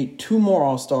 So you made 2 more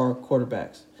all-star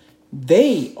quarterbacks.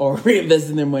 They are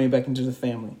reinvesting their money back into the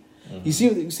family. You see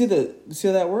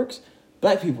how that works?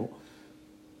 Black people,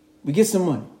 we get some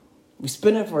money. We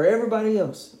spend it for everybody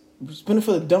else. We spend it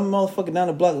for the dumb motherfucker down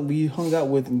the block that we hung out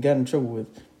with and got in trouble with,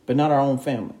 but not our own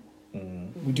family.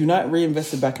 We do not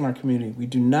reinvest it back in our community. We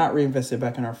do not reinvest it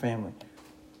back in our family.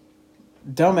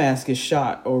 Dumbass gets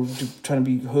shot or trying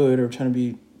to be hood or trying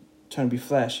to be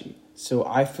flashy. So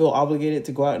I feel obligated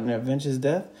to go out and avenge his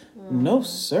death? No,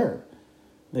 sir.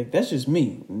 Like, that's just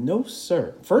me. No,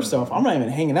 sir. First off, I'm not even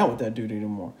hanging out with that dude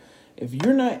anymore. If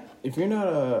you're not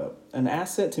an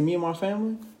asset to me and my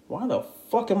family, why the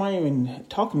fuck am I even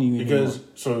talking to you anymore?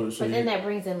 But then that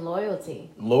brings in loyalty.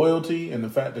 Loyalty and the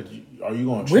fact that are you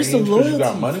going to change because you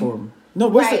got money? No,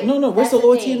 where's the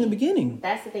loyalty in the beginning?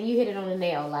 That's the thing. You hit it on the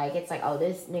nail. Like, it's like, oh,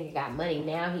 this nigga got money.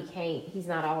 Now he's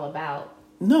not all about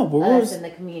us in the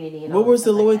community. And what was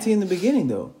the loyalty in the beginning,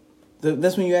 though?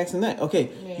 That's when you're asking that. Okay,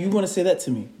 you want to say that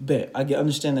to me. Bet. I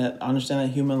understand that. I understand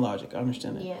that human logic. I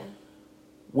understand that. Yeah.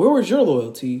 Where was your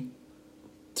loyalty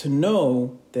to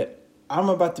know that I'm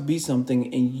about to be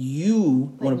something and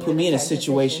you want to put me in a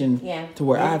situation to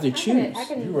where I have to choose?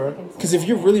 Because if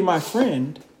you're really my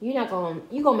friend... you're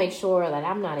gonna make sure that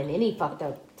I'm not in any fucked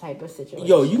up type of situation.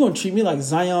 Yo, you gonna treat me like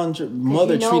Zion's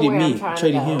mother treated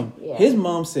him. Yeah. His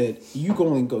mom said, you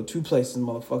gonna go 2 places,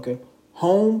 motherfucker.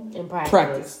 Home and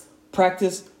practice.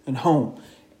 Practice and home.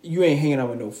 You ain't hanging out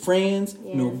with no friends,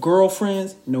 no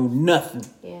girlfriends, no nothing.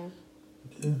 Yeah.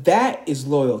 That is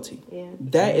loyalty. Yeah.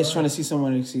 That is trying to see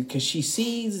someone to see, because she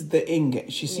sees the end game.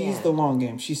 She sees the long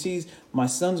game. She sees my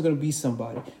son's going to be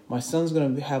somebody. My son's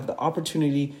going to have the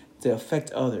opportunity to affect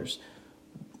others.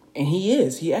 And he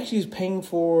is. He actually is paying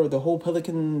for the whole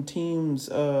Pelican team's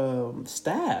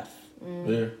staff.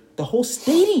 Yeah. The whole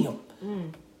stadium.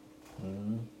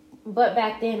 But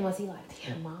back then, was he like,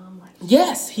 damn, Mom? Like,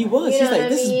 yes, he was. He's like,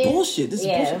 this is bullshit. This is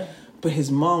bullshit. But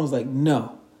his mom was like,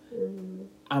 no.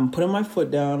 I'm putting my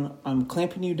foot down. I'm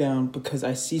clamping you down because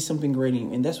I see something great in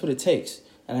you. And that's what it takes.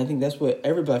 And I think that's what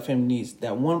every black family needs.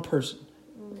 That one person.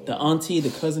 The auntie, the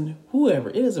cousin, whoever.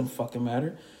 It doesn't fucking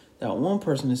matter. That one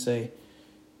person to say,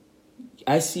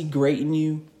 I see great in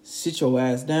you. Sit your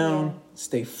ass down.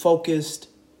 Stay focused.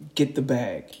 Get the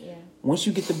bag. Yeah. Once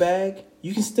you get the bag,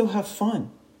 you can still have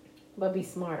fun. But be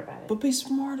smart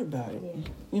about it. Yeah.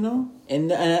 You know?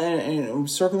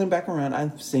 And circling back around,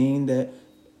 I'm saying that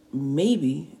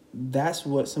maybe that's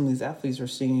what some of these athletes are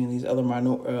seeing in these other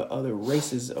other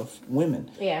races of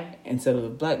women. Yeah. Instead of the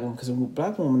black woman. Because a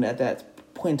black woman at that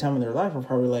point in time in their life are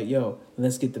probably like, yo,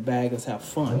 let's get the bag, let's have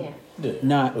fun. Yeah.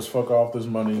 Not let's fuck off this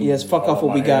money. Yeah, let's fuck off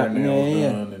what we got.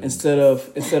 Yeah. Instead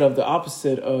of the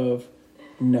opposite of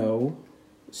no,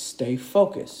 stay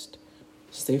focused.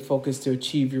 Stay focused to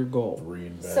achieve your goal.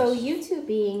 Reinvest. So you two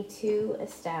being 2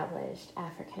 established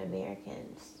African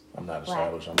Americans. I'm not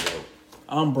established, I'm broke.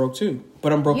 I'm broke too,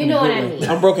 but I'm broke in a good way. I mean.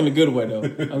 I'm broke in a good way though.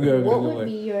 What would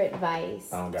be your advice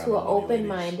to an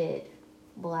open-minded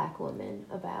black woman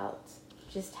about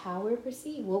just how we're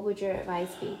perceived. What would your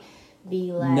advice be?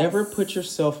 Be less. Never put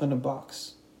yourself in a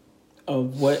box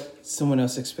of what someone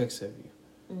else expects of you.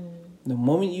 The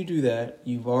moment you do that,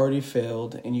 you've already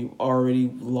failed and you've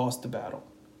already lost the battle.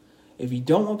 If you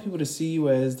don't want people to see you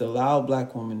as the loud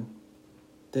black woman,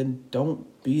 then don't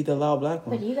be the loud black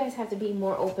woman. But you guys have to be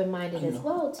more open-minded as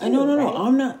well, too. No.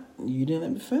 I'm not. You didn't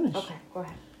let me finish. Okay, go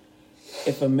ahead.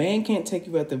 If a man can't take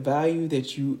you at the value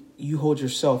that you hold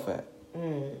yourself at,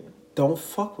 don't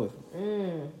fuck with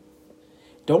him.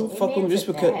 Don't fuck with him just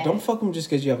because. Don't fuck with him just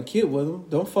because you have a kid with him.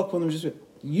 Don't fuck with him just.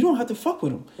 You don't have to fuck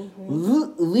with him.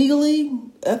 Legally,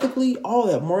 ethically, all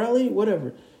that, morality,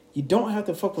 whatever. You don't have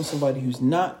to fuck with somebody who's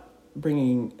not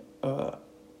bringing,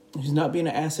 who's not being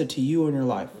an asset to you in your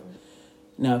life.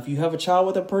 Now, if you have a child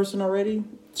with a person already,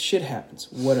 shit happens.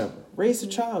 Whatever. Raise a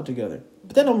child together.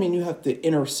 But that don't mean you have to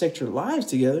intersect your lives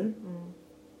together.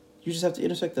 You just have to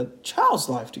intersect the child's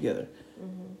life together.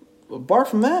 Apart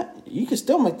from that, you can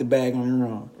still make the bag on your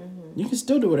own. You can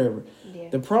still do whatever. Yeah.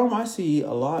 The problem I see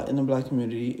a lot in the black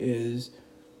community is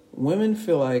women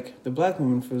feel like, the black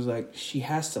woman feels like she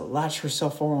has to latch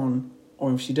herself on,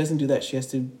 or if she doesn't do that, she has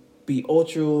to be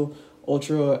ultra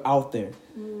out there.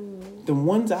 The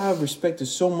ones I have respected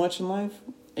so much in life,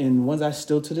 and ones I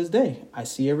still to this day, I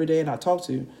see every day and I talk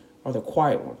to, are the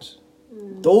quiet ones.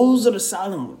 Those are the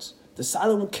silent ones. The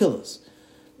silent killers.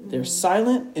 They're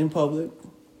silent in public.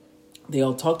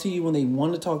 They'll talk to you when they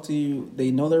want to talk to you.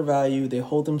 They know their value. They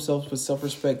hold themselves with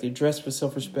self-respect. They dress with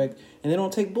self-respect. And they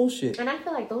don't take bullshit. And I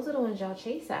feel like those are the ones y'all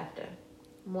chase after.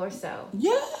 More so.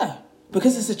 Yeah.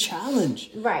 Because it's a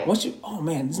challenge. Right. Once you, oh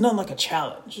man, it's nothing like a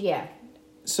challenge. Yeah.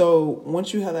 So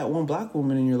once you have that one black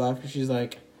woman in your life, she's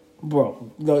like,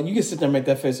 bro, no, you can sit there and make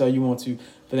that face all you want to,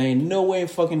 but there ain't no way in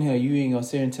fucking hell you ain't gonna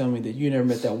sit here and tell me that you never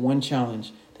met that one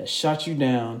challenge that shot you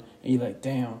down and you're like,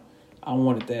 damn, I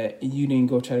wanted that, and you didn't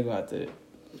go try to go out there.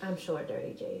 I'm sure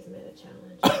Dirty J's made a challenge.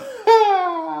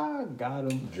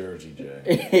 Got him. Jersey J.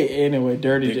 Anyway,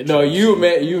 Dirty J. No, you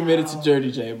admitted to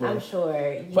Dirty J, bro. I'm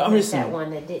sure you but I'm just that saying,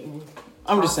 one that didn't.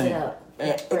 I'm just saying.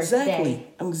 Exactly.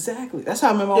 That's how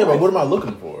I met my wife. Yeah, but what am I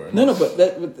looking for? No, but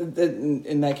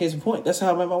in that case in point, that's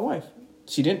how I met my wife.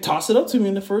 She didn't toss it up to me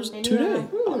in the first 2 days.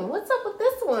 What's up with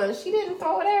this one? She didn't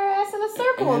throw her ass in a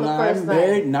circle on the first night.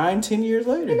 I'm married 9-10 years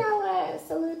later. You know what?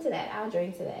 Salute to that. I'll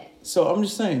drink to that. So I'm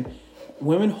just saying,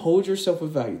 women, hold yourself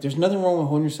with value. There's nothing wrong with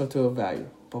holding yourself to a value.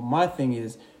 But my thing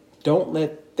is, don't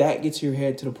let that get to your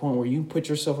head to the point where you put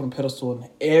yourself on a pedestal and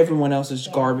everyone else is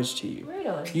garbage to you. Right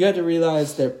on. You have to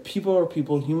realize that people are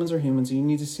people, humans are humans. You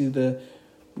need to see the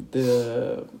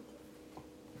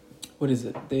what is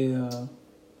it?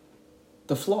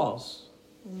 The flaws.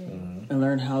 And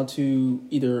learn how to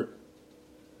either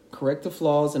correct the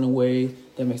flaws in a way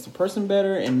that makes the person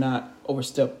better and not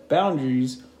overstep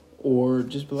boundaries, or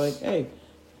just be like, hey,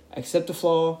 accept the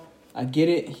flaw. I get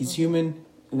it. He's human.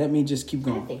 Let me just keep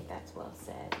going. I think that's well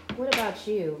said. What about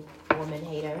you, woman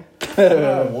hater? I'm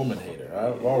not a woman hater.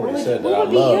 I've already said that I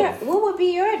love. What would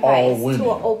be your advice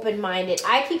to an open-minded?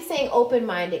 I keep saying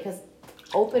open-minded because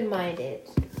open-minded,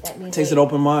 that means takes an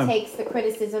open mind. Takes the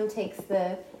criticism, takes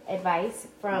the advice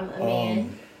from a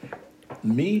man.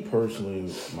 Me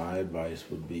personally, my advice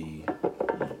would be,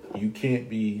 you can't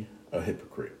be a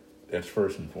hypocrite. That's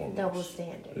first and foremost. Double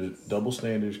standards. Double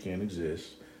standards can't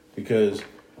exist because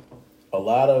a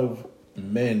lot of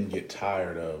men get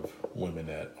tired of women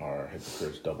that are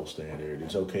hypocrites, double standard.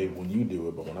 It's okay when you do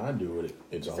it, but when I do it,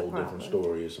 it's a whole different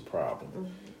story. It's a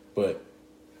problem. But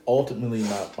ultimately,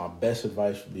 my best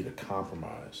advice would be to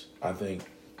compromise. I think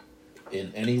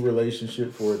in any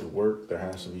relationship, for it to work, there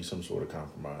has to be some sort of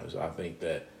compromise. I think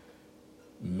that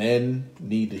men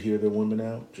need to hear their women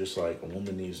out, just like a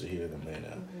woman needs to hear the man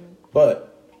out.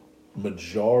 But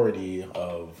majority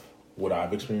of what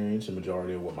I've experienced and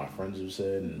majority of what my friends have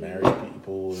said and married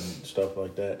people and stuff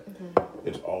like that,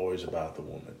 it's always about the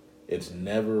woman. It's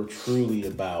never truly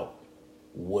about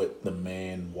what the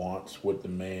man wants, what the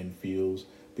man feels.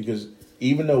 Because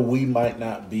even though we might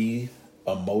not be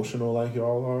emotional like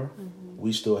y'all are,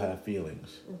 we still have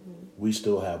feelings. We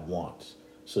still have wants.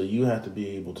 So you have to be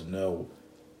able to know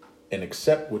and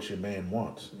accept what your man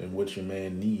wants and what your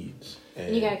man needs.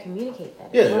 And you got to communicate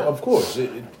that. Yeah, of course.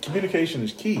 Communication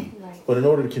is key. Right. But in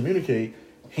order to communicate,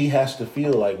 he has to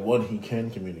feel like, one, he can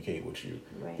communicate with you.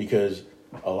 Right. Because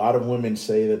a lot of women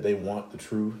say that they want the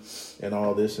truth and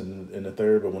all this and the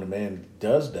third, but when a man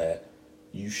does that,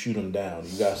 you shoot him down.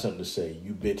 You got something to say.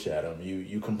 You bitch at him.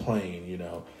 You complain, you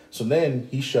know. So then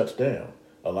he shuts down.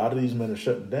 A lot of these men are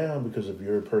shutting down because of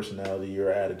your personality, your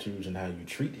attitudes, and how you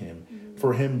treat him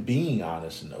for him being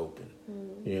honest and open.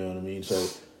 You know what I mean? So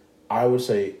I would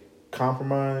say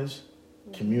compromise,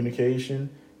 communication,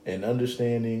 and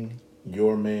understanding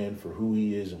your man for who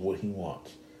he is and what he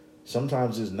wants.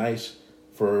 Sometimes it's nice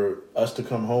for us to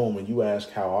come home and you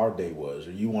ask how our day was,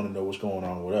 or you want to know what's going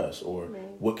on with us, or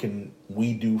what can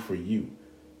we do for you.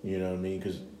 You know what I mean?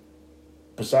 Because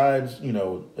besides,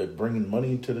 bringing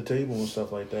money to the table and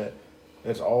stuff like that,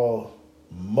 that's all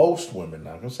most women,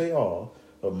 not going to say all,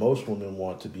 but most women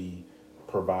want to be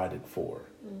provided for.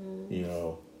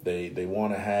 Mm-hmm. They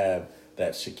want to have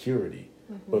that security.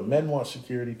 Mm-hmm. But men want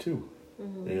security too.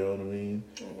 Mm-hmm. You know what I mean?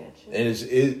 I got you. And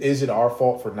is it our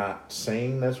fault for not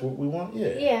saying that's what we want?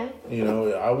 Yeah. Yeah.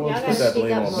 I won't put that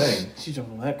blame on men. She's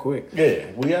jumping that quick.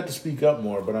 Yeah, we have to speak up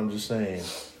more, but I'm just saying.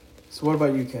 So what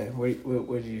about you, Kay?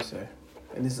 What did you say?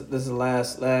 And this is the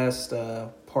last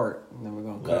part, and then we're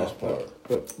gonna cut off.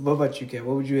 But what about you, Kay?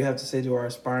 What would you have to say to our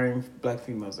aspiring black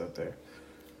females out there?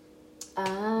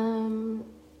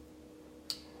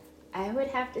 I would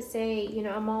have to say,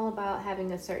 I'm all about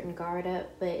having a certain guard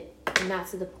up, but not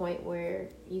to the point where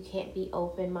you can't be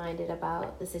open-minded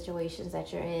about the situations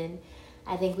that you're in.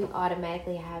 I think we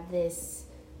automatically have this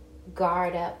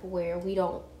guard up where we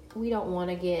don't want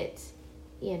to get,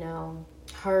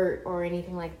 hurt or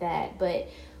anything like that. But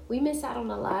we miss out on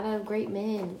a lot of great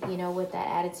men, with that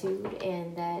attitude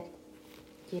and that,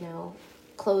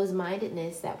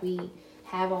 closed-mindedness that we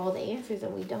have all the answers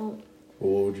and we don't.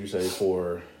 Well, what would you say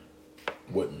for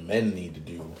what men need to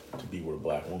do to be with a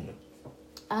black woman?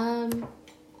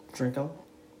 Drink up.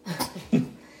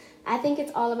 I think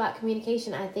it's all about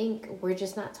communication. I think we're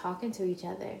just not talking to each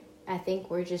other. I think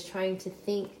we're just trying to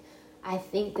think, I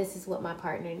think this is what my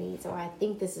partner needs, or I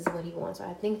think this is what he wants, or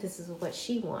I think this is what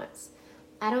she wants.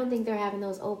 I don't think they're having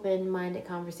those open-minded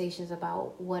conversations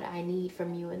about what I need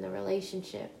from you in the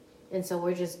relationship. And so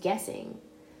we're just guessing.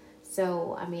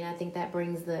 So, I think that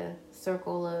brings the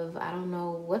circle of, I don't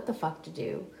know what the fuck to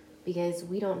do because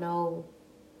we don't know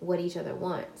what each other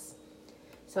wants.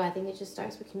 So I think it just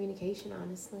starts with communication,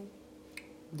 honestly.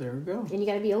 There we go. And you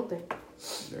got to be open.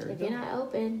 If you're not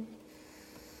open,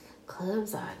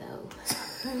 clubs are, though.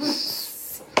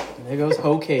 There goes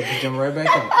okay. Jump right back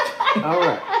up. All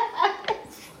right.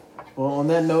 Well, on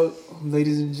that note,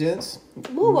 ladies and gents.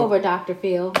 Move over, Dr.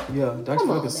 Phil. Yeah, Dr.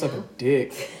 Phil can suck a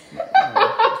dick.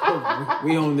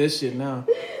 We own this shit now.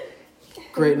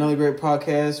 Another great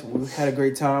podcast. We had a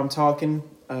great time talking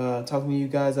to you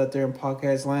guys out there in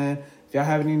podcast land. If y'all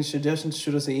have any suggestions,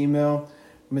 shoot us an email.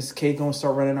 Miss K gonna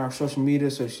start running our social media,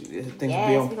 so things will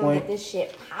be on point. Gonna get this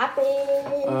shit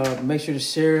popping. Make sure to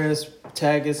share us,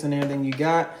 tag us, and everything you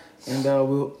got, and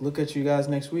we'll look at you guys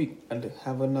next week and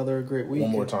have another great week.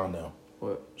 One more time, though.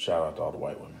 What? Shout out to all the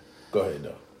white women. Go ahead,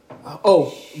 though.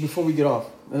 Before we get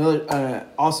off,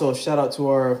 also shout out to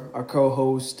our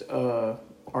co-host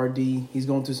RD. He's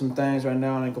going through some things right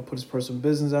now, and I ain't gonna put his personal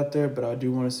business out there, but I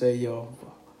do want to say,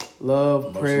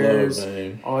 love, prayers,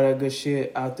 all that good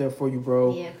shit out there for you,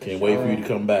 bro. Yeah, can't wait for you to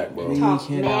come back, bro. We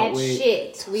cannot wait.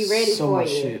 Shit. We ready so for much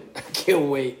you. Shit. I can't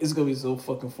wait. It's gonna be so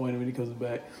fucking funny when he comes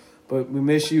back. But we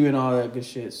miss you and all that good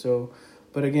shit. So,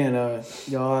 but again,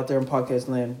 y'all out there in podcast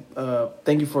land,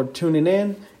 thank you for tuning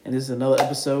in. And this is another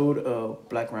episode of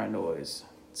Black Rhino Noise.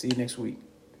 See you next week.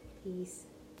 Peace.